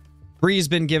 Bree's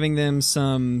been giving them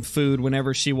some food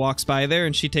whenever she walks by there,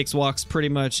 and she takes walks pretty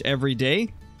much every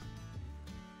day.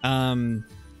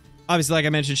 Obviously, like I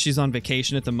mentioned, she's on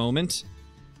vacation at the moment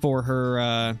for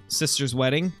her sister's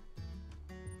wedding.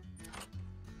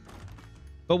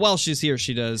 But while she's here,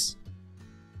 she does.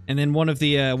 And then one of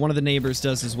the neighbors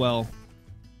does as well.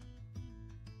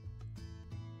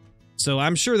 So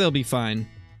I'm sure they'll be fine.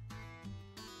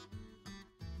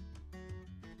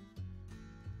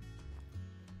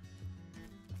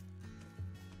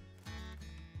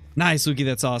 Nice, Luki,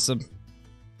 that's awesome.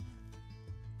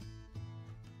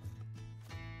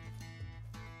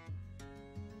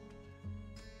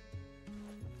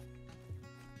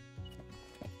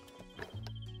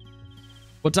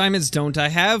 What diamonds don't I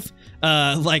have?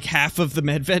 Like half of the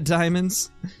Medved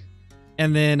diamonds.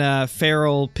 And then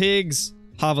feral pigs,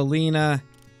 javelina,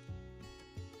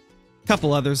 a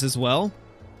couple others as well.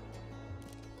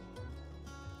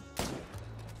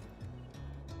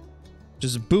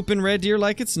 Just booping red deer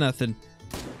like it's nothing.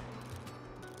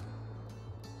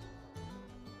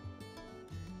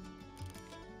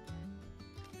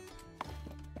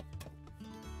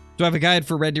 Do I have a guide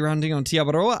for red deer hunting on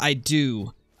Tiawaroa? I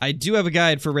do. I do have a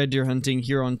guide for red deer hunting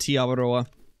here on Tiawaroa.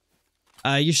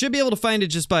 You should be able to find it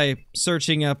just by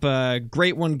searching up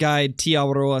Great One Guide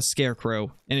Tiawaroa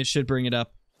Scarecrow, and it should bring it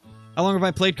up. How long have I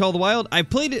played Call of the Wild?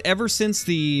 I've played it ever since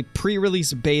the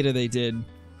pre-release beta they did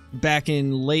back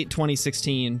in late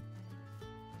 2016.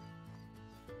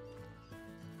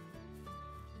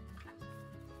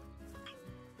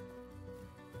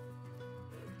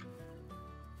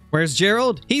 Where's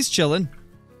Gerald? He's chilling.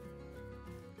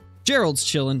 Gerald's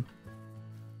chilling.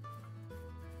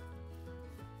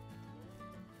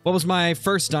 What was my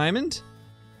first diamond?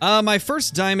 My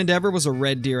first diamond ever was a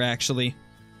red deer, actually.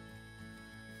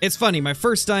 It's funny, my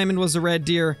first diamond was a red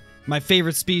deer. My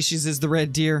favorite species is the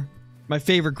red deer. My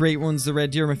favorite great one's the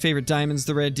red deer. My favorite diamond's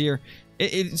the red deer.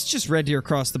 It's just red deer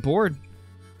across the board.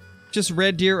 Just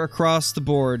red deer across the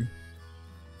board.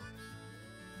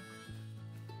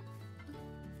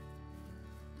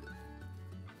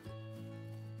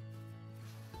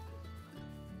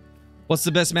 What's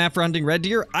the best map for hunting red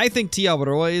deer? I think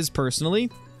Tiawaroa is, personally.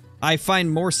 I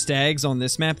find more stags on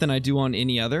this map than I do on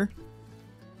any other.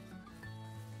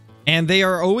 And they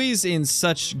are always in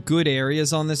such good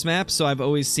areas on this map, so I've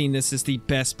always seen this as the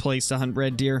best place to hunt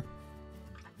red deer.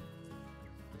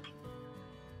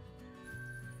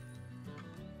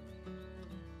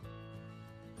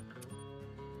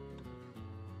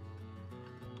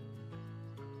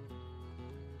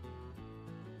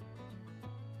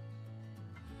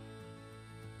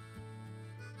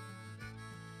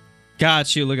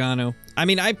 Got you, Logano. I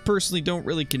mean, I personally don't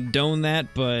really condone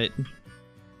that, but...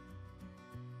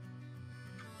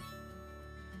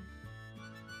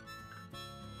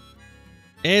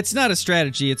 it's not a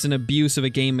strategy, it's an abuse of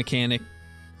a game mechanic.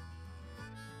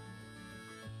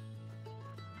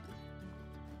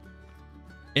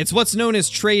 It's what's known as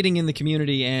trading in the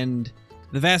community, and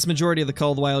the vast majority of the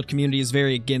Call of the Wild community is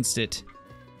very against it.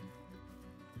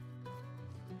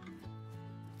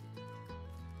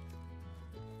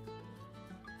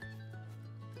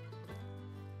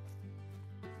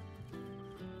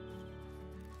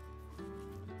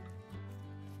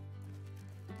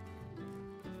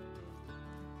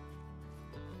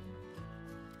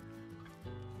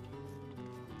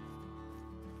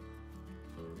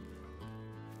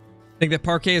 I think that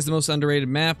Parquet is the most underrated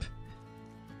map.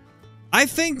 I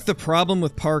think the problem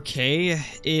with Parquet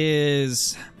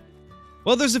is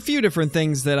Well, there's a few different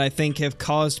things that I think have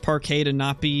caused Parquet to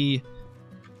not be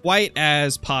quite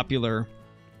as popular.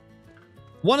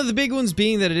 One of the big ones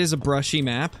being that it is a brushy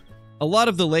map. A lot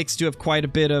of the lakes do have quite a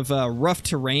bit of rough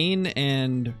terrain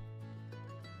and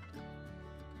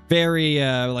very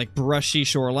like brushy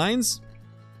shorelines.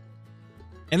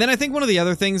 And then I think one of the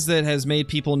other things that has made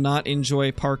people not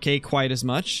enjoy Parquet quite as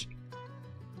much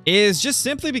is just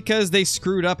simply because they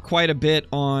screwed up quite a bit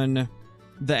on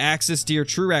the Axis Deer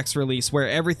Truax release, where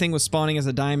everything was spawning as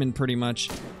a diamond pretty much.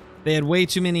 They had way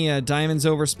too many diamonds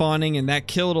over spawning, and that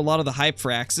killed a lot of the hype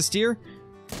for Axis Deer.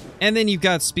 And then you've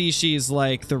got species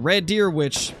like the red deer,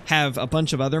 which have a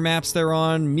bunch of other maps they're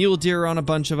on, mule deer on a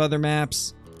bunch of other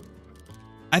maps.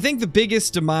 I think the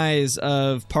biggest demise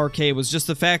of Parquet was just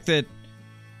the fact that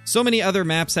so many other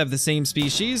maps have the same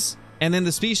species, and then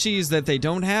the species that they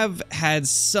don't have had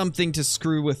something to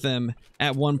screw with them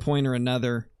at one point or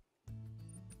another.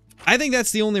 I think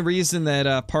that's the only reason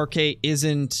that Parquet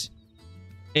isn't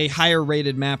a higher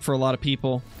rated map for a lot of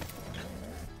people.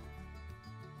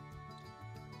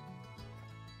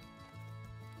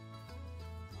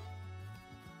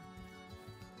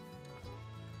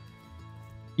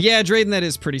 Yeah, Drayden, that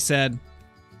is pretty sad.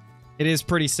 It is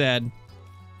pretty sad.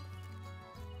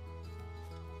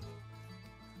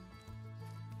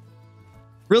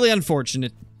 Really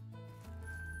unfortunate.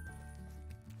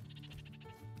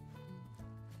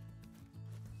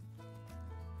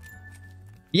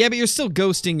 Yeah, but you're still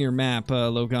ghosting your map,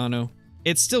 Logano.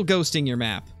 It's still ghosting your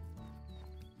map.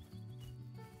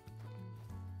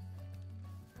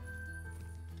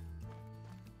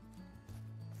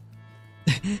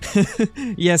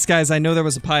 Yes, guys, I know there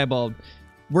was a piebald.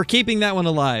 We're keeping that one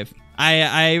alive.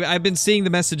 I've been seeing the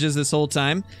messages this whole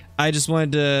time. I just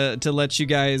wanted to let you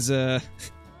guys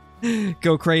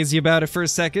go crazy about it for a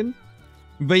second.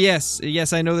 But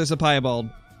yes, I know there's a piebald.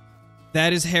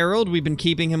 That is Harold. We've been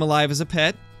keeping him alive as a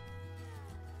pet.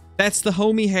 That's the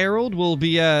homie Harold. We'll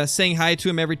be saying hi to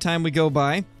him every time we go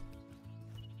by.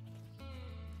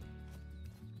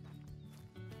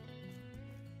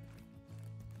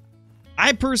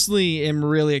 I personally am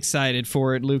really excited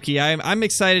for it, Lukey. I'm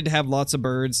excited to have lots of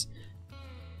birds.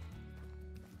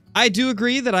 I do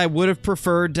agree that I would have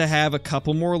preferred to have a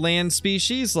couple more land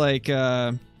species, like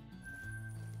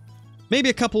maybe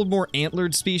a couple more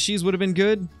antlered species would have been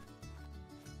good.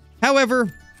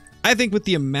 However, I think with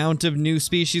the amount of new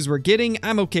species we're getting,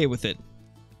 I'm okay with it.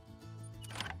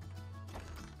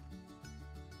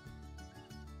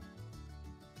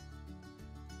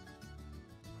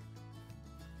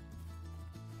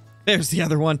 There's the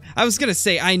other one. I was gonna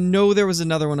say, I know there was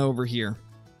another one over here,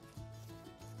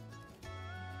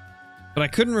 but I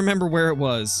couldn't remember where it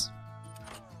was.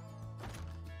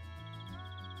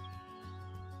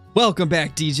 Welcome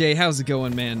back, DJ. How's it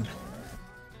going, man?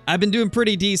 I've been doing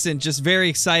pretty decent, just very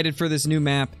excited for this new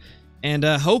map, and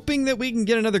hoping that we can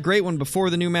get another great one before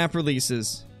the new map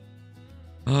releases.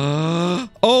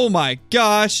 Oh my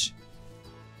gosh!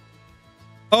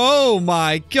 Oh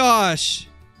my gosh!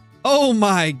 Oh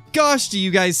my gosh, do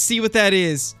you guys see what that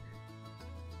is?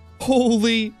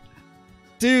 Holy...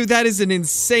 Dude, that is an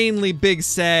insanely big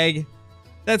stag.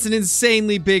 That's an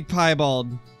insanely big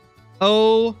piebald.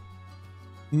 Oh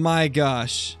my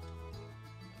gosh.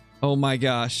 Oh my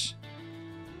gosh.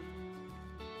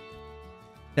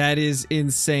 That is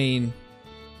insane.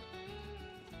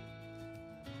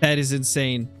 That is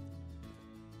insane.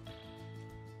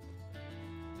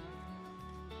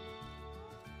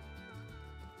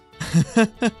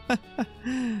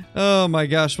 Oh my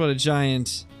gosh, what a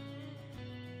giant.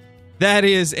 That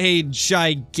is a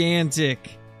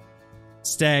gigantic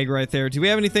stag right there. Do we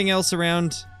have anything else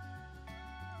around?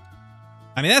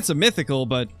 I mean, that's a mythical,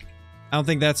 but I don't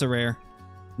think that's a rare.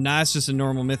 Nah, it's just a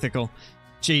normal mythical.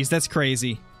 Jeez, that's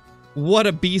crazy. What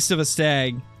a beast of a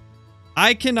stag.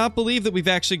 I cannot believe that we've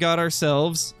actually got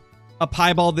ourselves a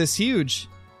piebald this huge.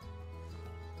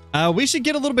 We should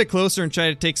get a little bit closer and try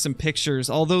to take some pictures,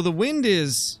 although the wind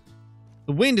is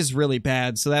really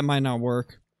bad, so that might not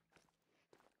work.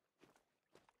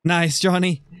 Nice,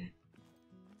 Johnny.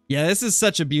 Yeah, this is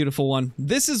such a beautiful one.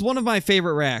 This is one of my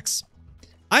favorite racks.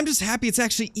 I'm just happy it's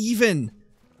actually even.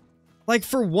 Like,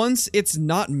 for once, it's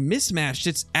not mismatched.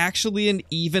 It's actually an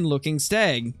even-looking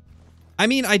stag. I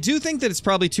mean, I do think that it's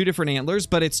probably two different antlers,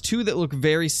 but it's two that look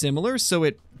very similar, so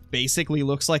it basically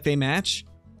looks like they match.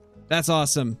 That's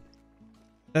awesome.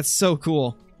 That's so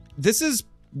cool. This is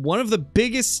one of the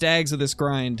biggest stags of this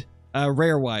grind,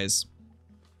 rare-wise.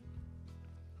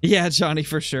 Yeah, Johnny,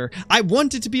 for sure. I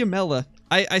want it to be a Mela.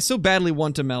 I so badly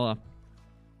want a Mela.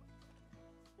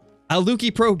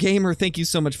 Luki Pro Gamer, thank you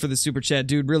so much for the super chat,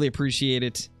 dude. Really appreciate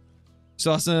it. It's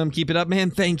awesome. Keep it up, man.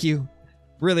 Thank you.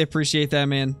 Really appreciate that,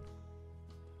 man.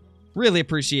 Really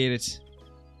appreciate it.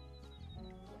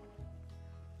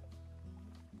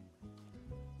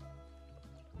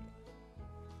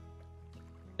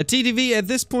 At TTV, at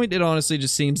this point, it honestly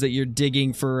just seems that you're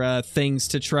digging for things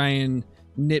to try and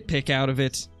nitpick out of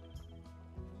it.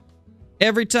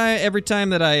 Every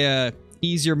time that I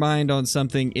ease your mind on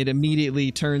something, it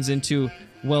immediately turns into,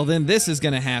 well, then this is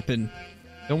gonna happen.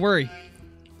 Don't worry.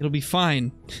 It'll be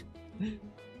fine.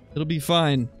 It'll be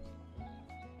fine.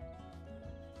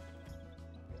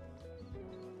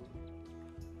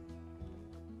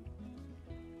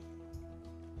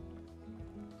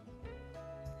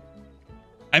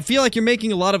 I feel like you're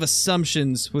making a lot of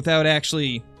assumptions without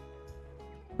actually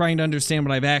trying to understand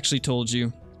what I've actually told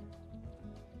you.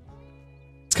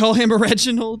 Let's call him a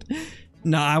Reginald.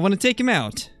 Nah, I want to take him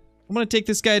out. I want to take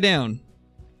this guy down.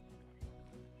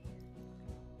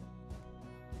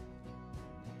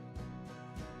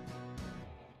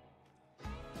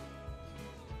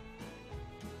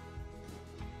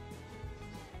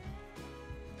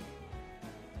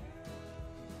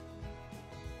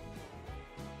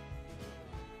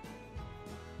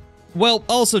 Well,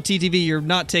 also, TTV, you're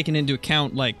not taking into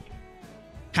account, like,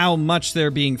 how much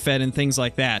they're being fed and things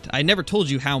like that. I never told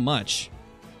you how much.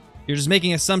 You're just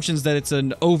making assumptions that it's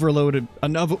an overloaded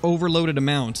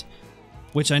amount,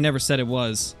 which I never said it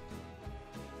was.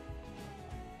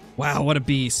 Wow, what a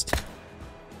beast.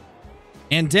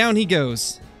 And down he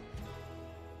goes.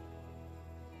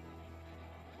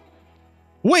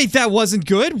 Wait, that wasn't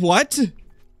good? What?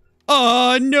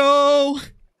 Oh, no!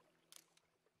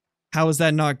 How is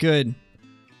that not good?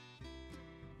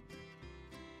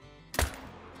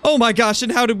 Oh my gosh, and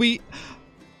how did we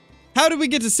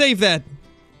get to save that?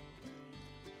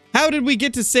 How did we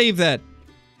get to save that?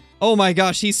 Oh my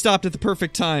gosh, he stopped at the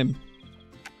perfect time.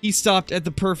 He stopped at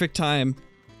the perfect time.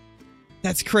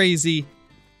 That's crazy.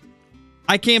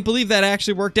 I can't believe that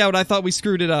actually worked out. I thought we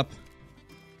screwed it up.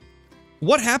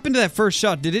 What happened to that first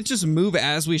shot? Did it just move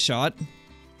as we shot?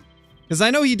 Because I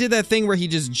know he did that thing where he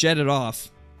just jetted off.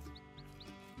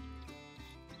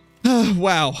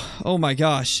 Wow. Oh my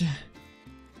gosh.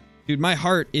 Dude, my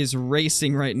heart is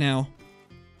racing right now.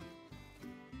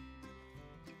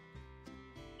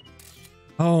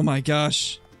 Oh my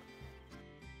gosh.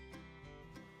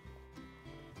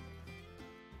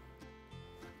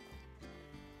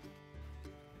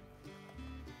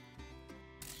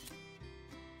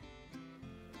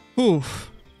 Whew.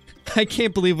 I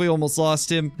can't believe we almost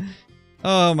lost him.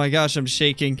 Oh my gosh, I'm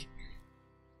shaking.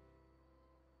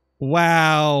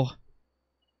 Wow.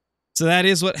 So that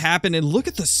is what happened, and look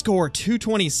at the score,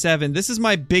 227. This is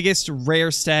my biggest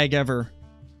rare stag ever.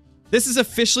 This is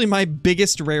officially my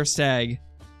biggest rare stag.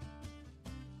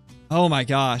 Oh my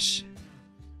gosh.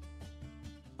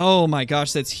 Oh my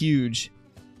gosh, that's huge.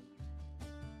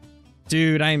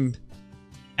 Dude, I'm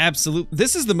absolute.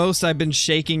 This is the most I've been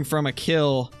shaking from a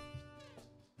kill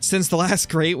since the last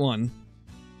great one.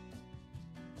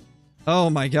 Oh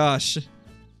my gosh.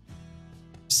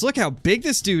 Just look how big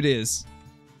this dude is.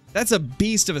 That's a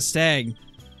beast of a stag.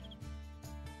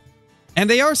 And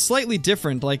they are slightly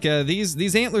different. Like,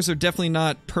 these antlers are definitely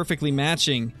not perfectly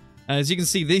matching. As you can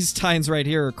see, these tines right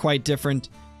here are quite different.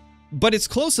 But it's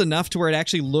close enough to where it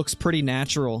actually looks pretty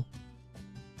natural.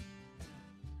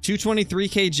 223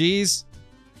 kgs.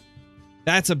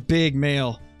 That's a big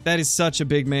male. That is such a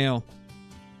big male.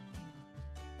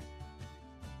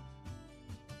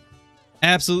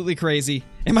 Absolutely crazy.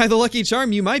 Am I the lucky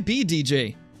charm? You might be,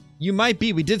 DJ. You might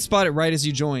be. We did spot it right as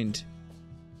you joined.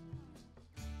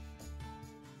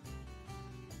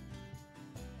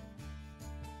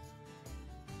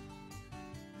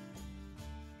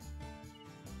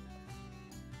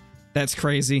 That's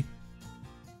crazy.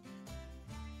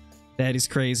 That is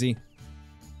crazy.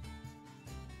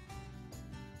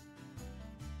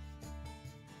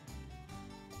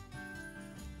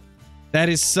 That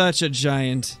is such a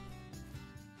giant.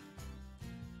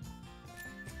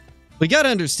 We gotta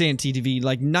understand, TTV,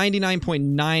 like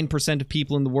 99.9% of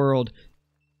people in the world,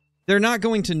 they're not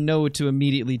going to know to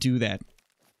immediately do that.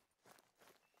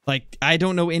 Like, I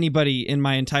don't know anybody in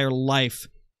my entire life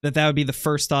that would be the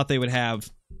first thought they would have.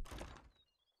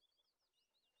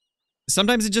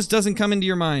 Sometimes it just doesn't come into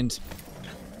your mind.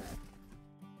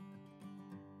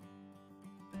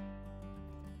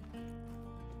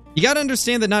 You gotta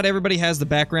understand that not everybody has the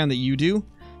background that you do.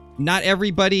 Not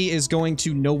everybody is going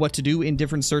to know what to do in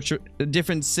different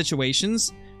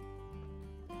situations.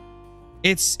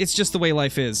 It's just the way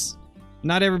life is.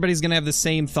 Not everybody's gonna have the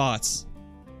same thoughts.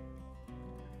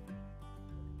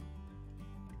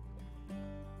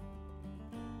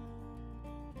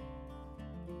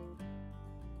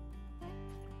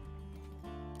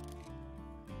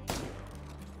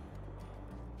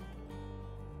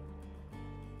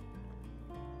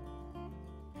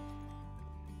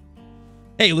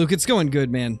 Hey, Luke, it's going good,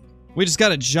 man. We just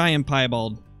got a giant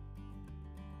piebald.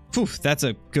 Phew, that's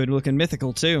a good-looking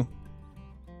mythical, too.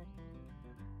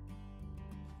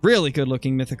 Really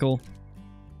good-looking mythical.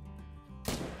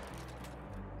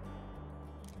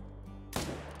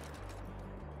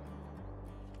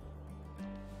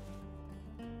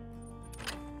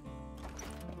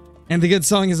 And the good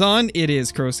song is on? It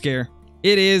is Crow Scare.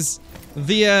 It is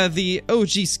the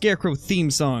OG Scarecrow theme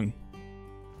song.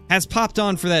 Has popped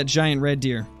on for that giant red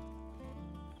deer.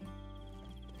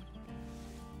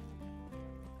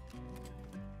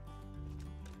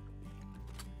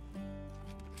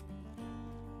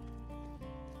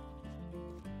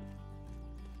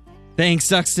 Thanks,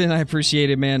 Duxton. I appreciate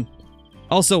it, man.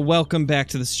 Also, welcome back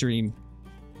to the stream.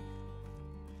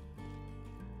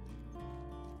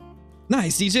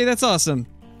 Nice, DJ. That's awesome.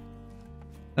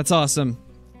 That's awesome.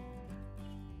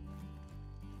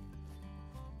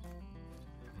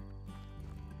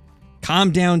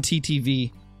 Calm down,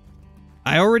 TTV.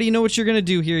 I already know what you're going to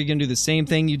do here. You're going to do the same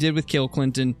thing you did with Kill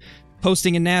Clinton.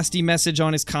 Posting a nasty message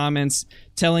on his comments,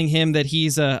 telling him that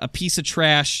he's a piece of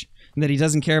trash and that he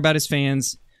doesn't care about his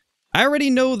fans. I already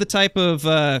know the type of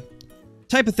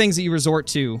things that you resort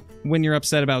to when you're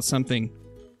upset about something.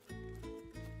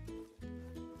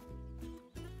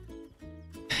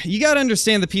 You gotta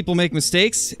understand that people make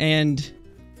mistakes, and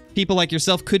people like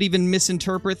yourself could even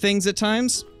misinterpret things at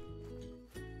times.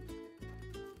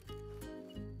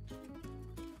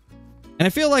 And I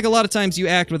feel like a lot of times you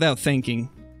act without thinking.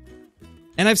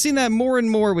 And I've seen that more and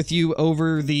more with you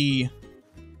over the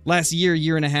last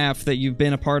year and a half that you've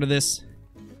been a part of this.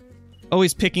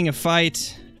 Always picking a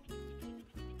fight.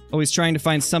 Always trying to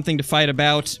find something to fight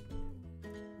about.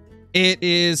 It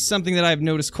is something that I've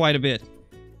noticed quite a bit.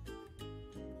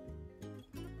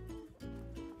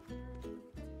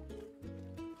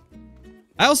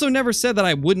 I also never said that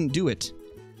I wouldn't do it.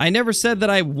 I never said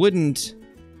that I wouldn't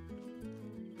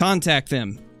contact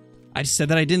them. I just said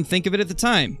that I didn't think of it at the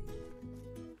time.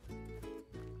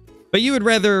 But you would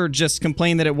rather just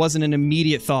complain that it wasn't an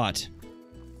immediate thought.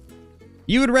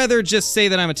 You would rather just say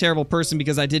that I'm a terrible person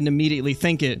because I didn't immediately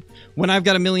think it, when I've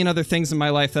got a million other things in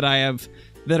my life that I have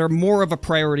that are more of a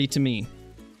priority to me.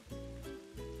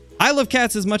 I love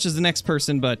cats as much as the next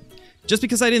person, but just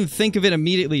because I didn't think of it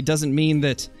immediately doesn't mean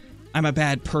that I'm a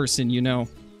bad person, you know?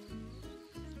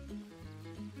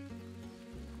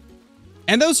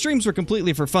 And those streams were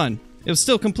completely for fun. It was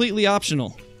still completely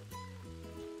optional.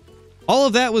 All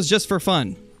of that was just for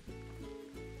fun.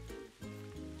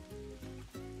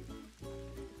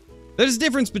 There's a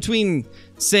difference between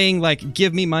saying, like,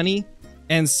 give me money,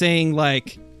 and saying,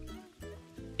 like,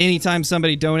 anytime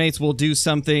somebody donates, we'll do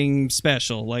something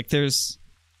special. Like, there's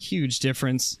a huge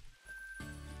difference.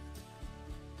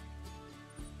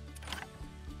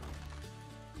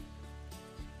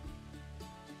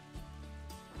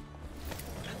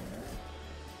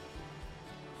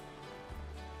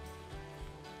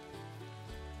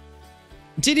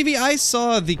 TTV, I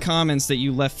saw the comments that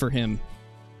you left for him.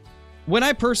 When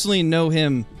I personally know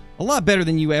him a lot better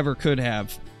than you ever could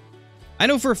have. I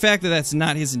know for a fact that that's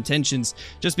not his intentions,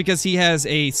 just because he has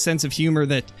a sense of humor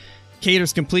that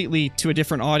caters completely to a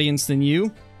different audience than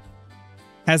you.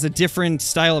 Has a different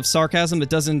style of sarcasm that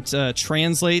doesn't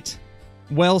translate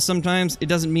well sometimes. It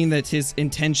doesn't mean that his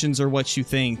intentions are what you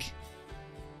think.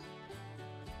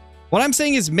 What I'm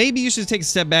saying is maybe you should take a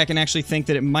step back and actually think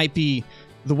that it might be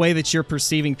the way that you're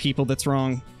perceiving people that's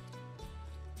wrong.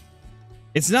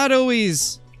 It's not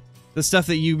always the stuff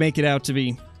that you make it out to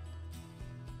be.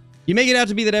 You make it out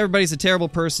to be that everybody's a terrible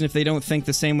person if they don't think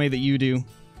the same way that you do.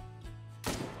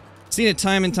 Seen it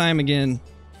time and time again.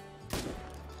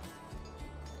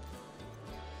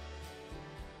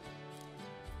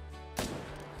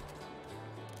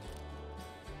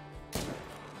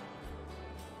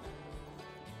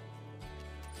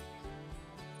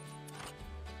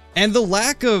 And the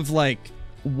lack of, like,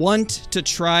 want to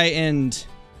try and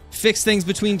fix things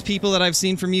between people that I've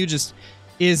seen from you just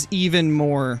is even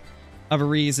more of a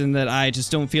reason that I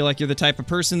just don't feel like you're the type of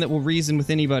person that will reason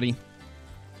with anybody.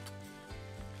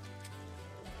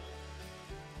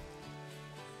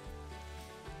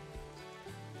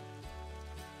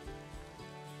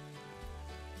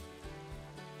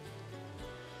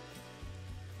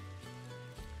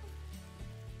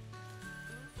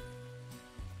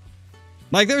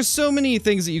 Like, there's so many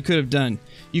things that you could have done.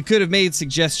 You could have made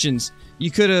suggestions.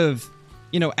 You could have,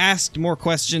 you know, asked more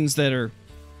questions that are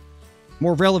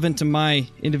more relevant to my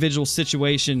individual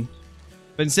situation.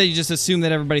 But instead you just assume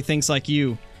that everybody thinks like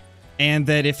you. And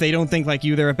that if they don't think like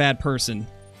you, they're a bad person.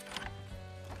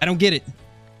 I don't get it.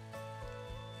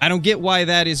 I don't get why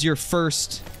that is your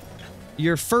first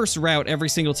your first route every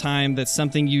single time that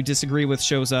something you disagree with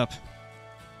shows up.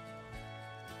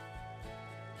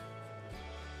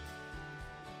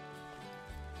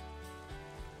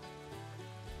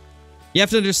 You have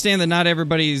to understand that not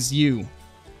everybody's you.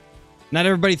 Not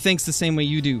everybody thinks the same way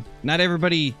you do. Not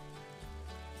everybody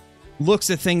looks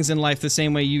at things in life the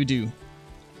same way you do.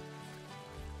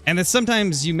 And that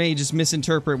sometimes you may just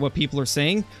misinterpret what people are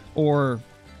saying or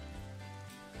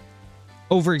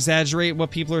over-exaggerate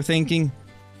what people are thinking.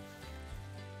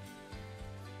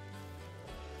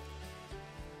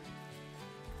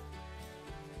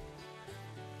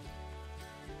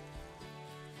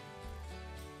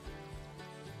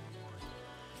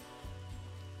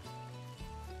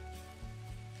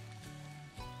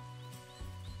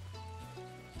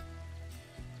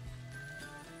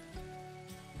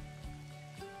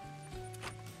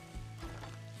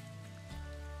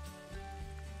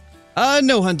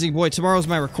 No, Hunting Boy. Tomorrow's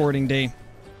my recording day.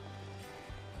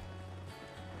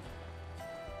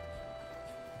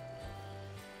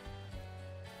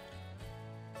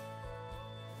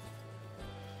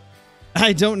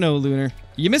 I don't know, Lunar.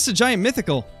 You missed a Giant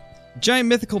Mythical. Giant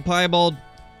Mythical Piebald.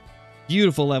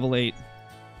 Beautiful level 8.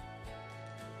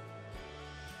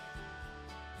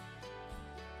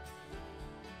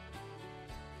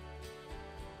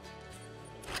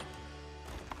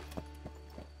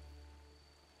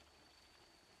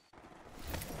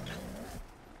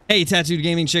 Hey, Tattooed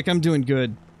Gaming Chick, I'm doing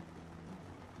good.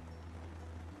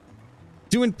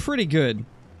 Doing pretty good.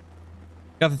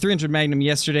 Got the 300 Magnum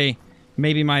yesterday.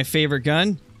 Maybe my favorite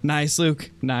gun. Nice, Luke.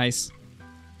 Nice.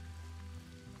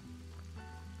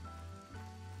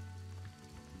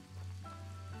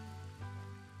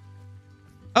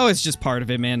 Oh, it's just part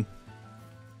of it, man.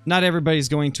 Not everybody's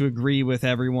going to agree with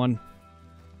everyone.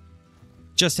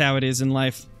 Just how it is in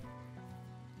life.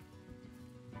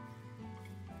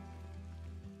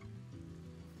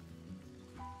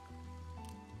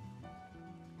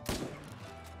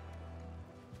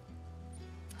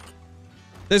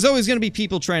 There's always going to be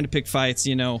people trying to pick fights,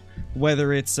 you know,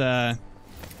 whether it's other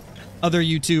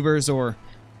YouTubers or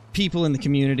people in the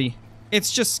community.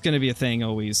 It's just going to be a thing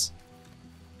always.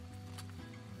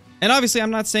 And obviously,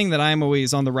 I'm not saying that I'm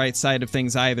always on the right side of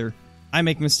things either. I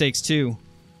make mistakes too.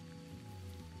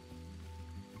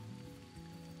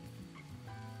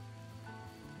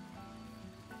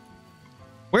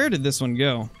 Where did this one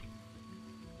go?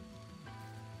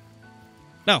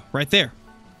 No, right there.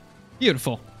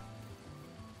 Beautiful.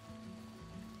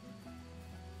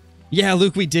 Yeah,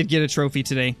 Luke, we did get a trophy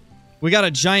today. We got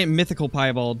a Giant Mythical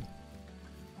Piebald.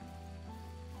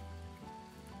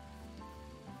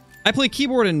 I play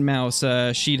keyboard and mouse,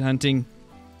 sheet hunting.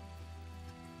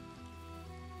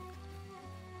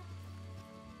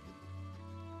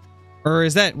 Or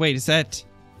is that... Wait, is that...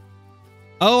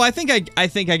 Oh, I think I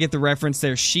get the reference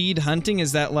there. Sheed hunting,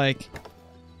 is that like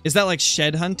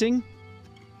shed hunting?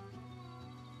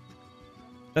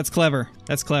 That's clever.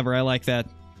 That's clever. I like that.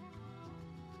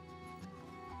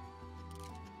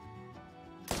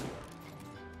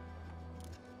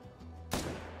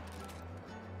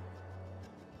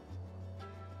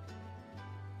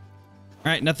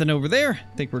 Alright, nothing over there.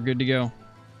 I think we're good to go.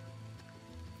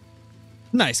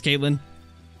 Nice, Caitlin.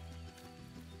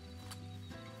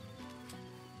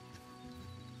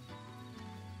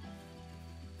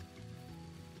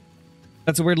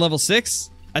 That's a weird level 6.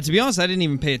 To be honest, I didn't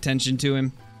even pay attention to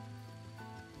him.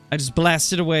 I just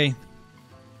blasted away.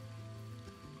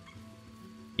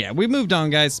 Yeah, we moved on,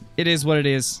 guys. It is what it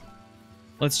is.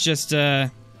 Let's just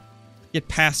get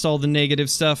past all the negative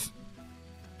stuff.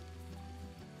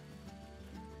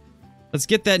 Let's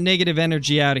get that negative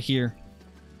energy out of here.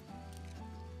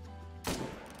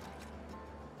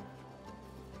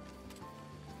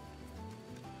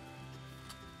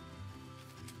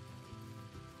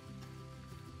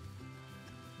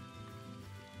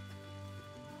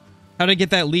 How did I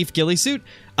get that leaf ghillie suit?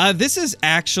 This is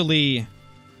actually...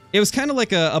 It was kind of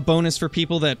like a bonus for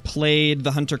people that played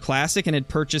the Hunter Classic and had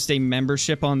purchased a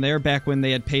membership on there back when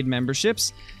they had paid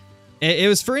memberships. It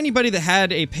was for anybody that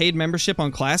had a paid membership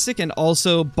on Classic and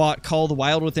also bought Call of the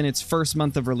Wild within its first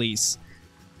month of release.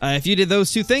 If you did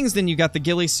those two things, then you got the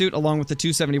ghillie suit along with the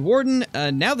 270 Warden.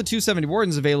 Now the 270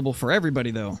 Warden's available for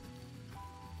everybody, though.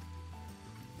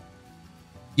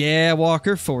 Yeah,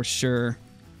 Walker, for sure.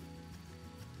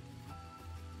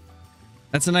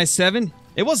 That's a nice 7.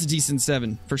 It was a decent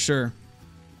 7, for sure.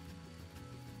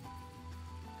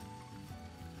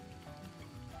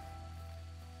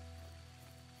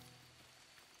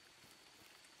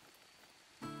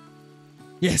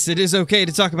 Yes, it is okay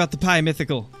to talk about the Pie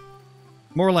Mythical.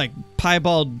 More like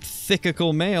Piebald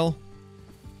Thickical Male.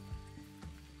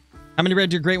 How many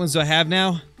Red Deer Great Ones do I have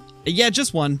now? Yeah,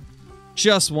 just one.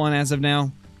 Just one as of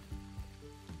now.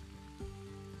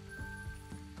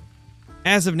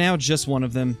 As of now, just one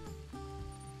of them.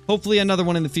 Hopefully another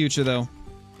one in the future, though.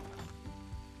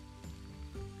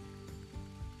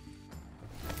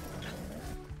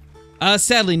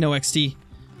 Sadly, no XT.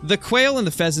 The quail and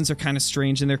the pheasants are kind of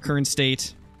strange in their current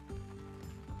state.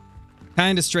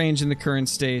 Kind of strange in the current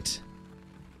state.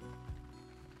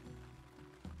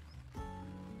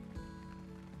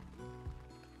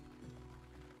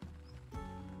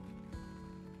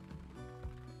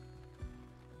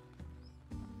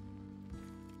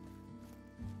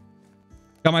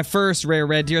 Got my first rare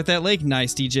red deer at that lake.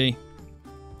 Nice, DJ.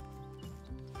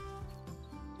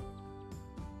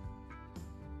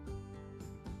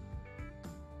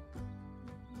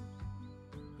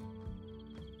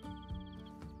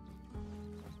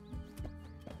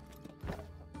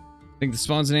 I think the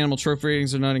spawns and animal trophy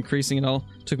ratings are not increasing at all.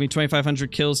 Took me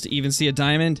 2,500 kills to even see a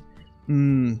diamond.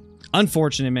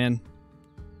 Unfortunate, man.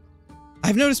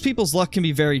 I've noticed people's luck can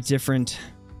be very different.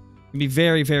 Can be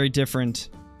very, very different.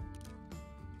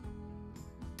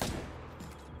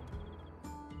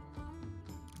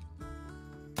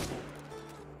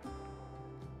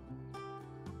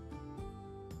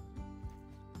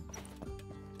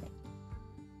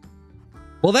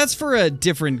 Well, that's for a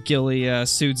different ghillie,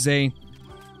 Sudze.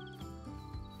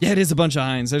 Yeah, it is a bunch of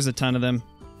hinds. There's a ton of them.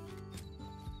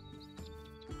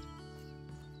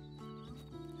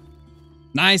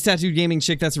 Nice, Tattooed Gaming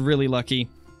Chick. That's really lucky.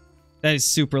 That is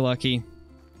super lucky.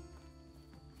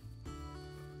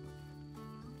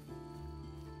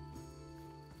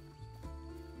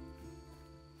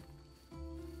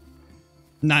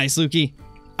 Nice, Lukey.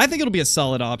 I think it'll be a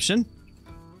solid option.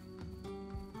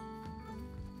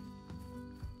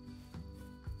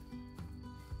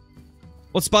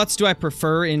 What spots do I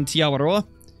prefer in Te Awaroa?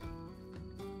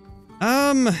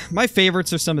 My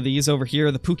favorites are some of these over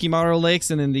here, the Pukimaro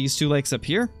lakes, and then these two lakes up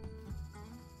here.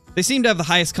 They seem to have the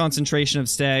highest concentration of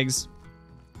stags.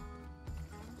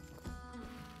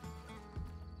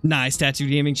 Nice, Tattooed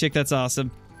Gaming Chick, that's awesome.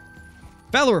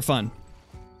 Valor are fun.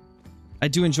 I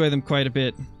do enjoy them quite a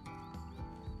bit.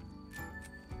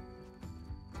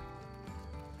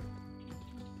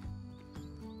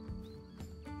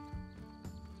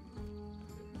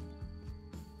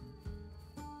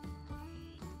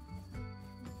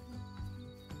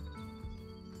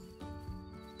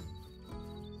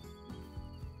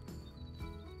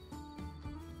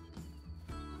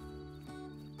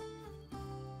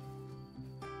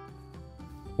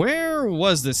 Where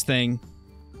was this thing?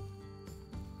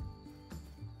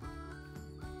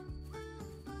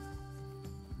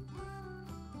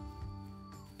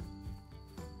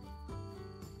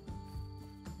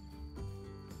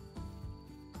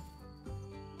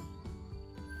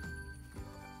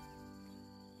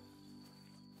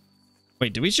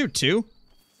 Wait, did we shoot two?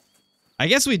 I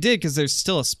guess we did because there's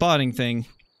still a spotting thing.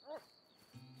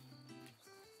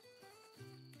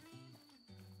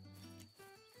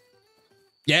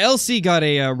 Yeah, LC got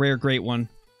a rare great one.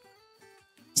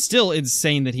 Still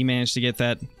insane that he managed to get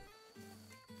that.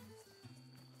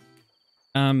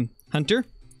 Hunter?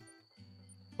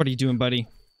 What are you doing, buddy?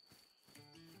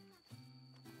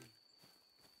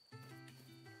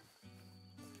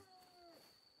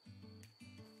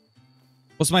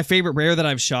 What's my favorite rare that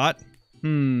I've shot? I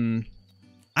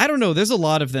don't know. There's a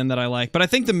lot of them that I like, but I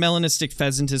think the melanistic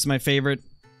pheasant is my favorite.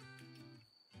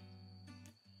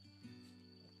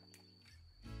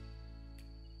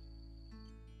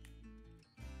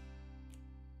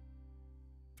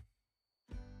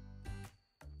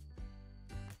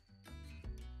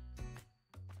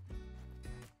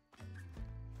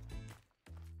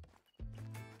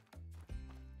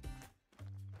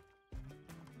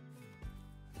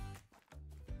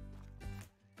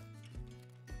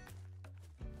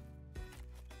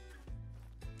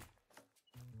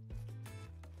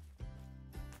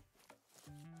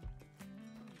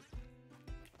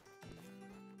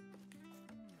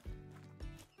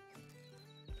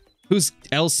 Who's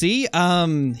LC?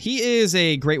 He is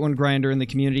a Great One grinder in the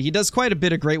community. He does quite a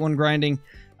bit of Great One grinding.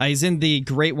 He's in the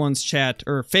Great Ones chat,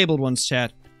 or Fabled Ones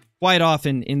chat, quite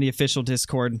often in the official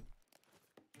Discord.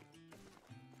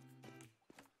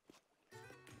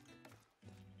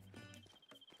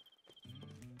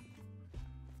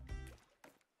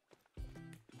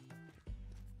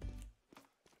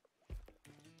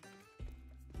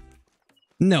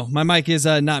 No, my mic is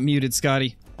not muted,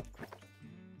 Scotty.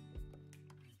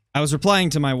 I was replying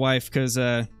to my wife because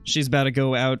she's about to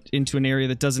go out into an area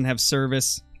that doesn't have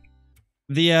service.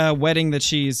 The wedding that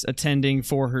she's attending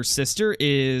for her sister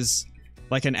is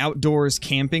like an outdoors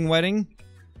camping wedding.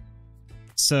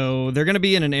 So they're going to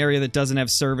be in an area that doesn't have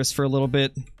service for a little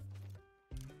bit.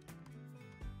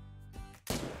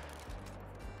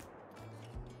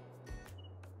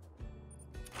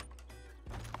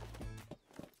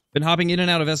 Been hopping in and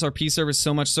out of SRP service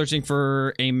so much searching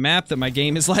for a map that my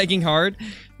game is lagging hard.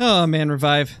 Oh man,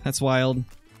 Revive. That's wild.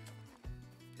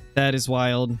 That is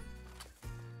wild.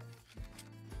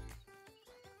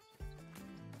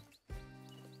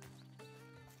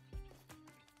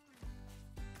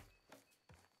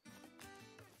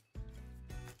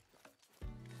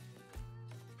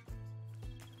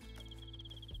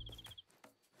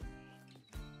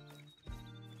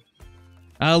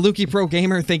 Lukey Pro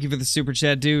Gamer, thank you for the super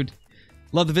chat, dude.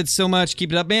 Love the vid so much.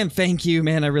 Keep it up, man. Thank you,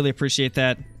 man. I really appreciate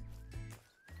that.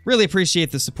 Really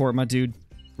appreciate the support, my dude.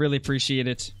 Really appreciate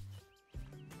it.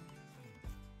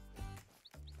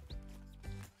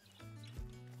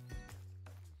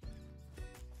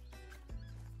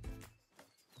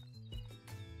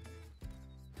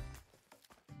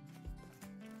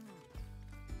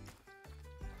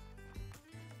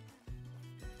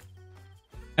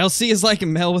 LC is like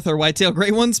Mel with her whitetail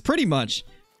great ones, pretty much.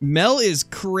 Mel is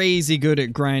crazy good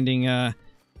at grinding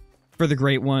for the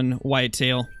great one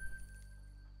whitetail.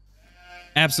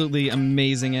 Absolutely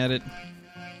amazing at it.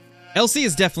 LC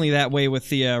is definitely that way with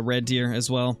the red deer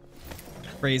as well.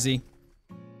 Crazy.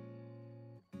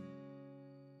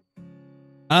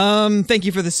 Thank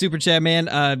you for the super chat, man.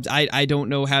 I don't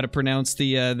know how to pronounce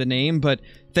the name, but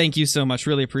thank you so much.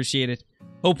 Really appreciate it.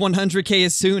 Hope 100K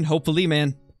is soon. Hopefully,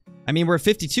 man. I mean, we're at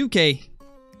 52K.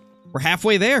 We're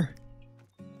halfway there.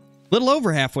 Little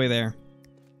over halfway there.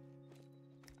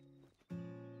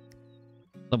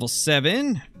 Level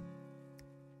 7.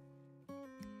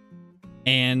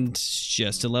 And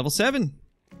just to level 7.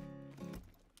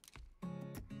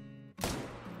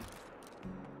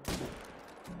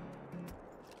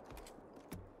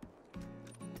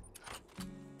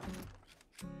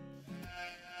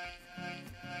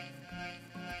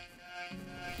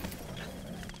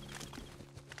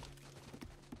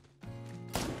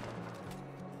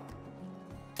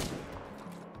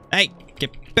 Hey,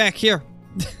 get back here.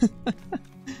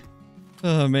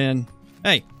 Oh, man.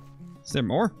 Hey, is there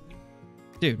more?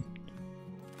 Dude.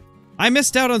 I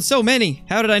missed out on so many.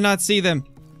 How did I not see them?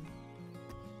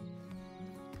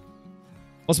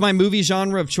 What's my movie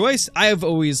genre of choice? I have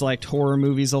always liked horror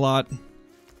movies a lot.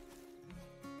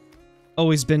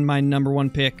 Always been my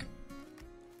 #1 pick.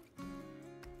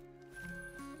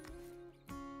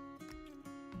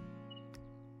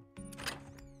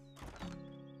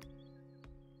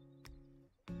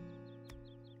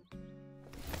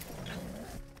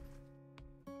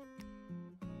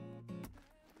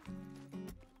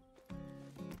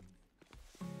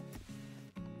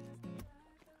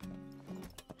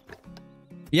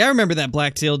 Yeah, I remember that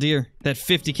blacktail deer. That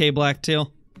 50K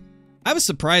blacktail. I was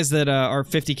surprised that our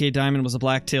 50K diamond was a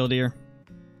blacktail deer.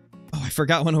 Oh, I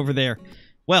forgot one over there.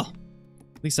 Well,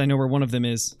 at least I know where one of them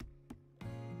is.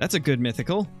 That's a good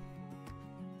mythical.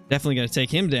 Definitely gotta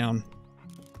take him down.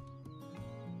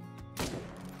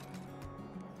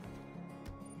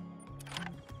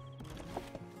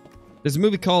 There's a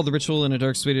movie called The Ritual in a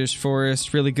Dark Swedish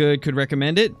Forest. Really good. Could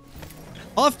recommend it.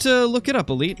 I'll have to look it up,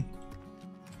 Elite.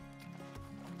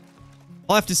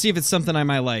 I'll have to see if it's something I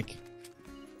might like.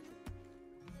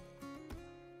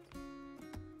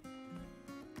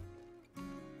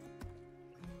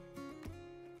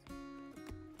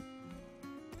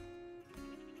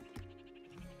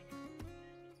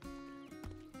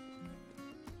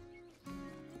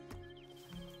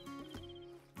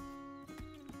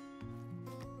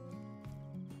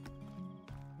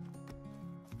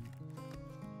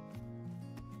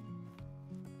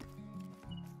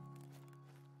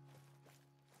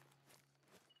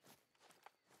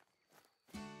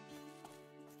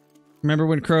 Remember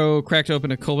when Crow cracked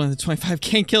open a cold one of the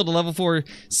 25K and killed a level 4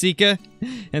 Sika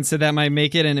and said that might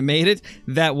make it, and it made it?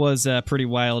 That was pretty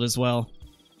wild as well.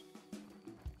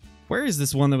 Where is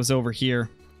this one that was over here?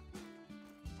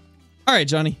 Alright,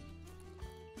 Johnny.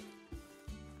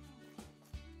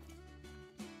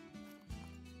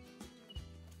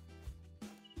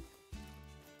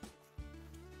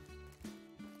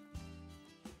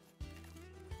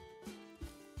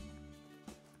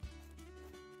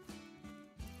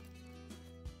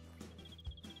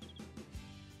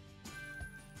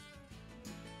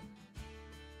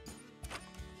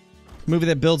 Movie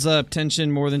that builds up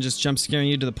tension more than just jump scaring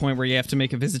you to the point where you have to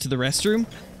make a visit to the restroom.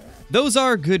 Those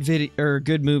are good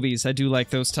good movies. I do like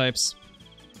those types.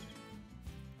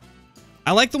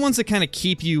 I like the ones that kind of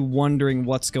keep you wondering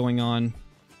what's going on.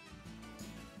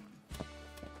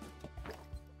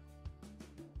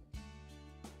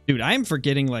 Dude, I am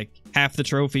forgetting like half the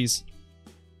trophies.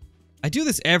 I do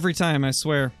this every time, I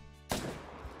swear.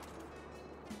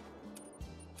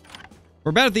 We're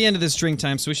about at the end of this drink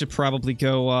time, so we should probably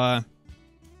go,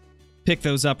 pick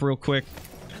those up real quick.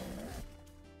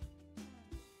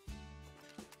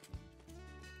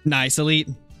 Nice, Elite.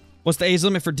 What's the age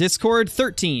limit for Discord?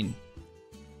 13.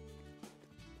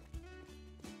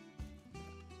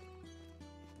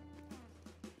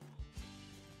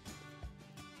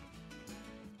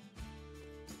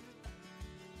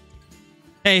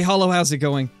 Hey, Hollow, how's it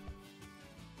going?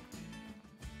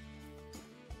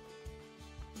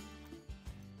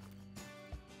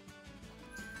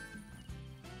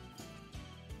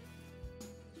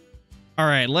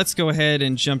 Alright, let's go ahead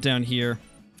and jump down here.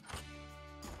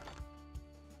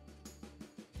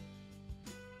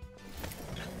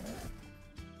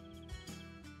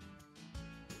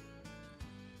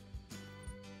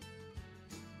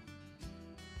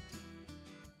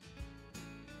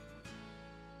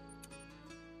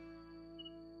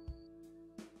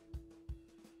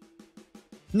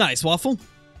 Nice, Waffle.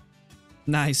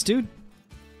 Nice, dude.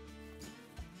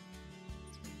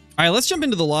 Alright, let's jump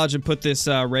into the lodge and put this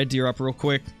red deer up real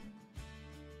quick.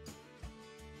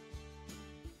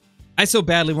 I so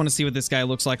badly want to see what this guy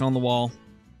looks like on the wall.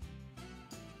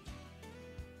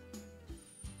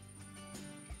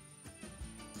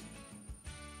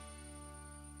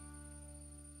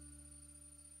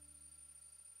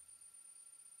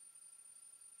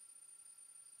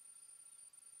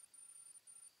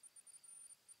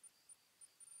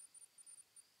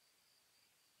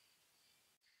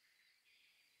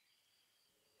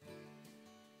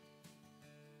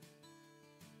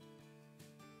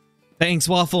 Thanks,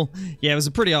 Waffle. Yeah, it was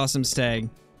a pretty awesome stag.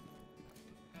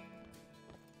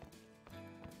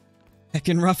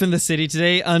 Heckin' rough in the city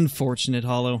today. Unfortunate,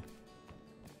 Hollow.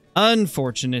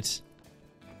 Unfortunate.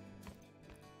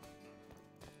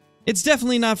 It's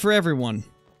definitely not for everyone.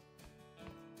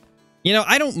 You know,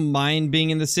 I don't mind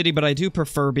being in the city, but I do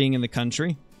prefer being in the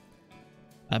country.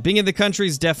 Being in the country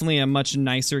is definitely a much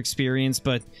nicer experience,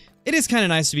 but it is kind of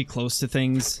nice to be close to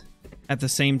things at the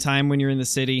same time when you're in the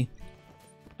city.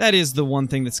 That is the one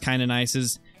thing that's kind of nice,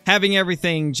 is having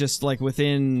everything just, like,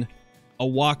 within a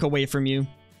walk away from you.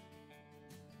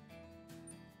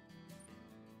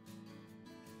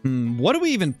 What do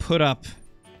we even put up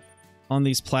on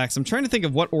these plaques? I'm trying to think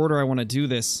of what order I want to do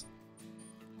this.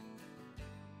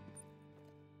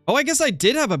 Oh, I guess I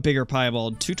did have a bigger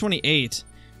piebald, 228.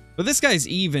 But this guy's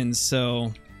even,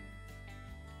 so...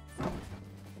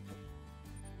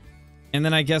 And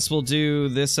then I guess we'll do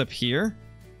this up here.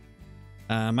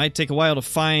 Might take a while to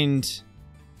find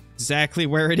exactly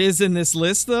where it is in this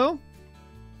list, though.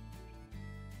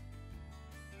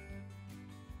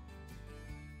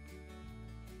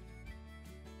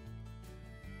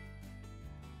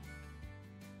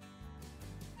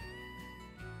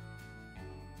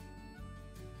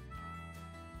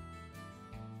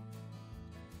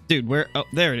 Dude, where... Oh,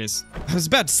 there it is. I was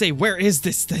about to say, where is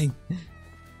this thing?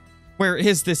 Where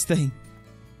is this thing?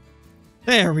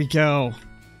 There we go.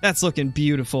 That's looking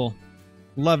beautiful.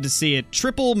 Love to see it.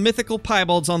 Triple mythical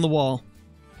piebalds on the wall.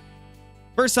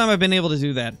 First time I've been able to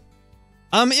do that.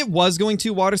 It was going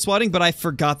to water swatting, but I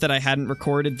forgot that I hadn't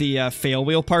recorded the fail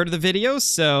wheel part of the video,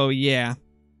 so yeah.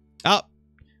 Oh,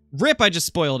 rip, I just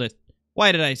spoiled it.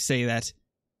 Why did I say that?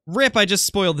 Rip, I just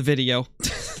spoiled the video.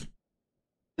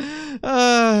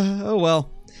 Oh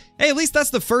well. Hey, at least that's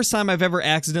the first time I've ever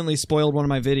accidentally spoiled one of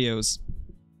my videos.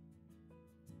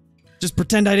 Just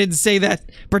pretend I didn't say that.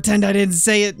 Pretend I didn't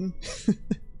say it.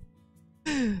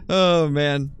 Oh,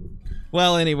 man.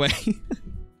 Well, anyway.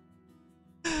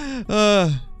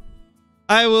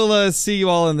 I will see you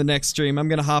all in the next stream. I'm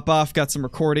gonna hop off. Got some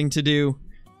recording to do.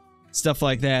 Stuff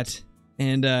like that.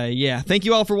 And, yeah. Thank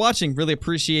you all for watching. Really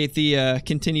appreciate the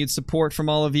continued support from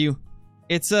all of you.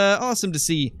 It's awesome to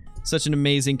see such an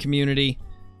amazing community.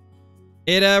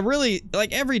 It really,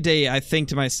 like, every day I think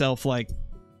to myself, like,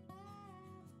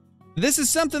 this is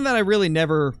something that I really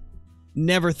never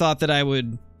thought that I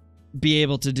would be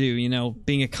able to do, you know,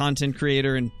 being a content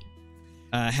creator and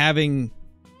having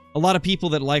a lot of people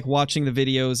that like watching the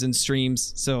videos and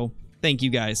streams. So thank you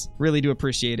guys. Really do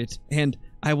appreciate it. And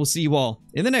I will see you all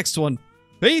in the next one.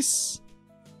 Peace!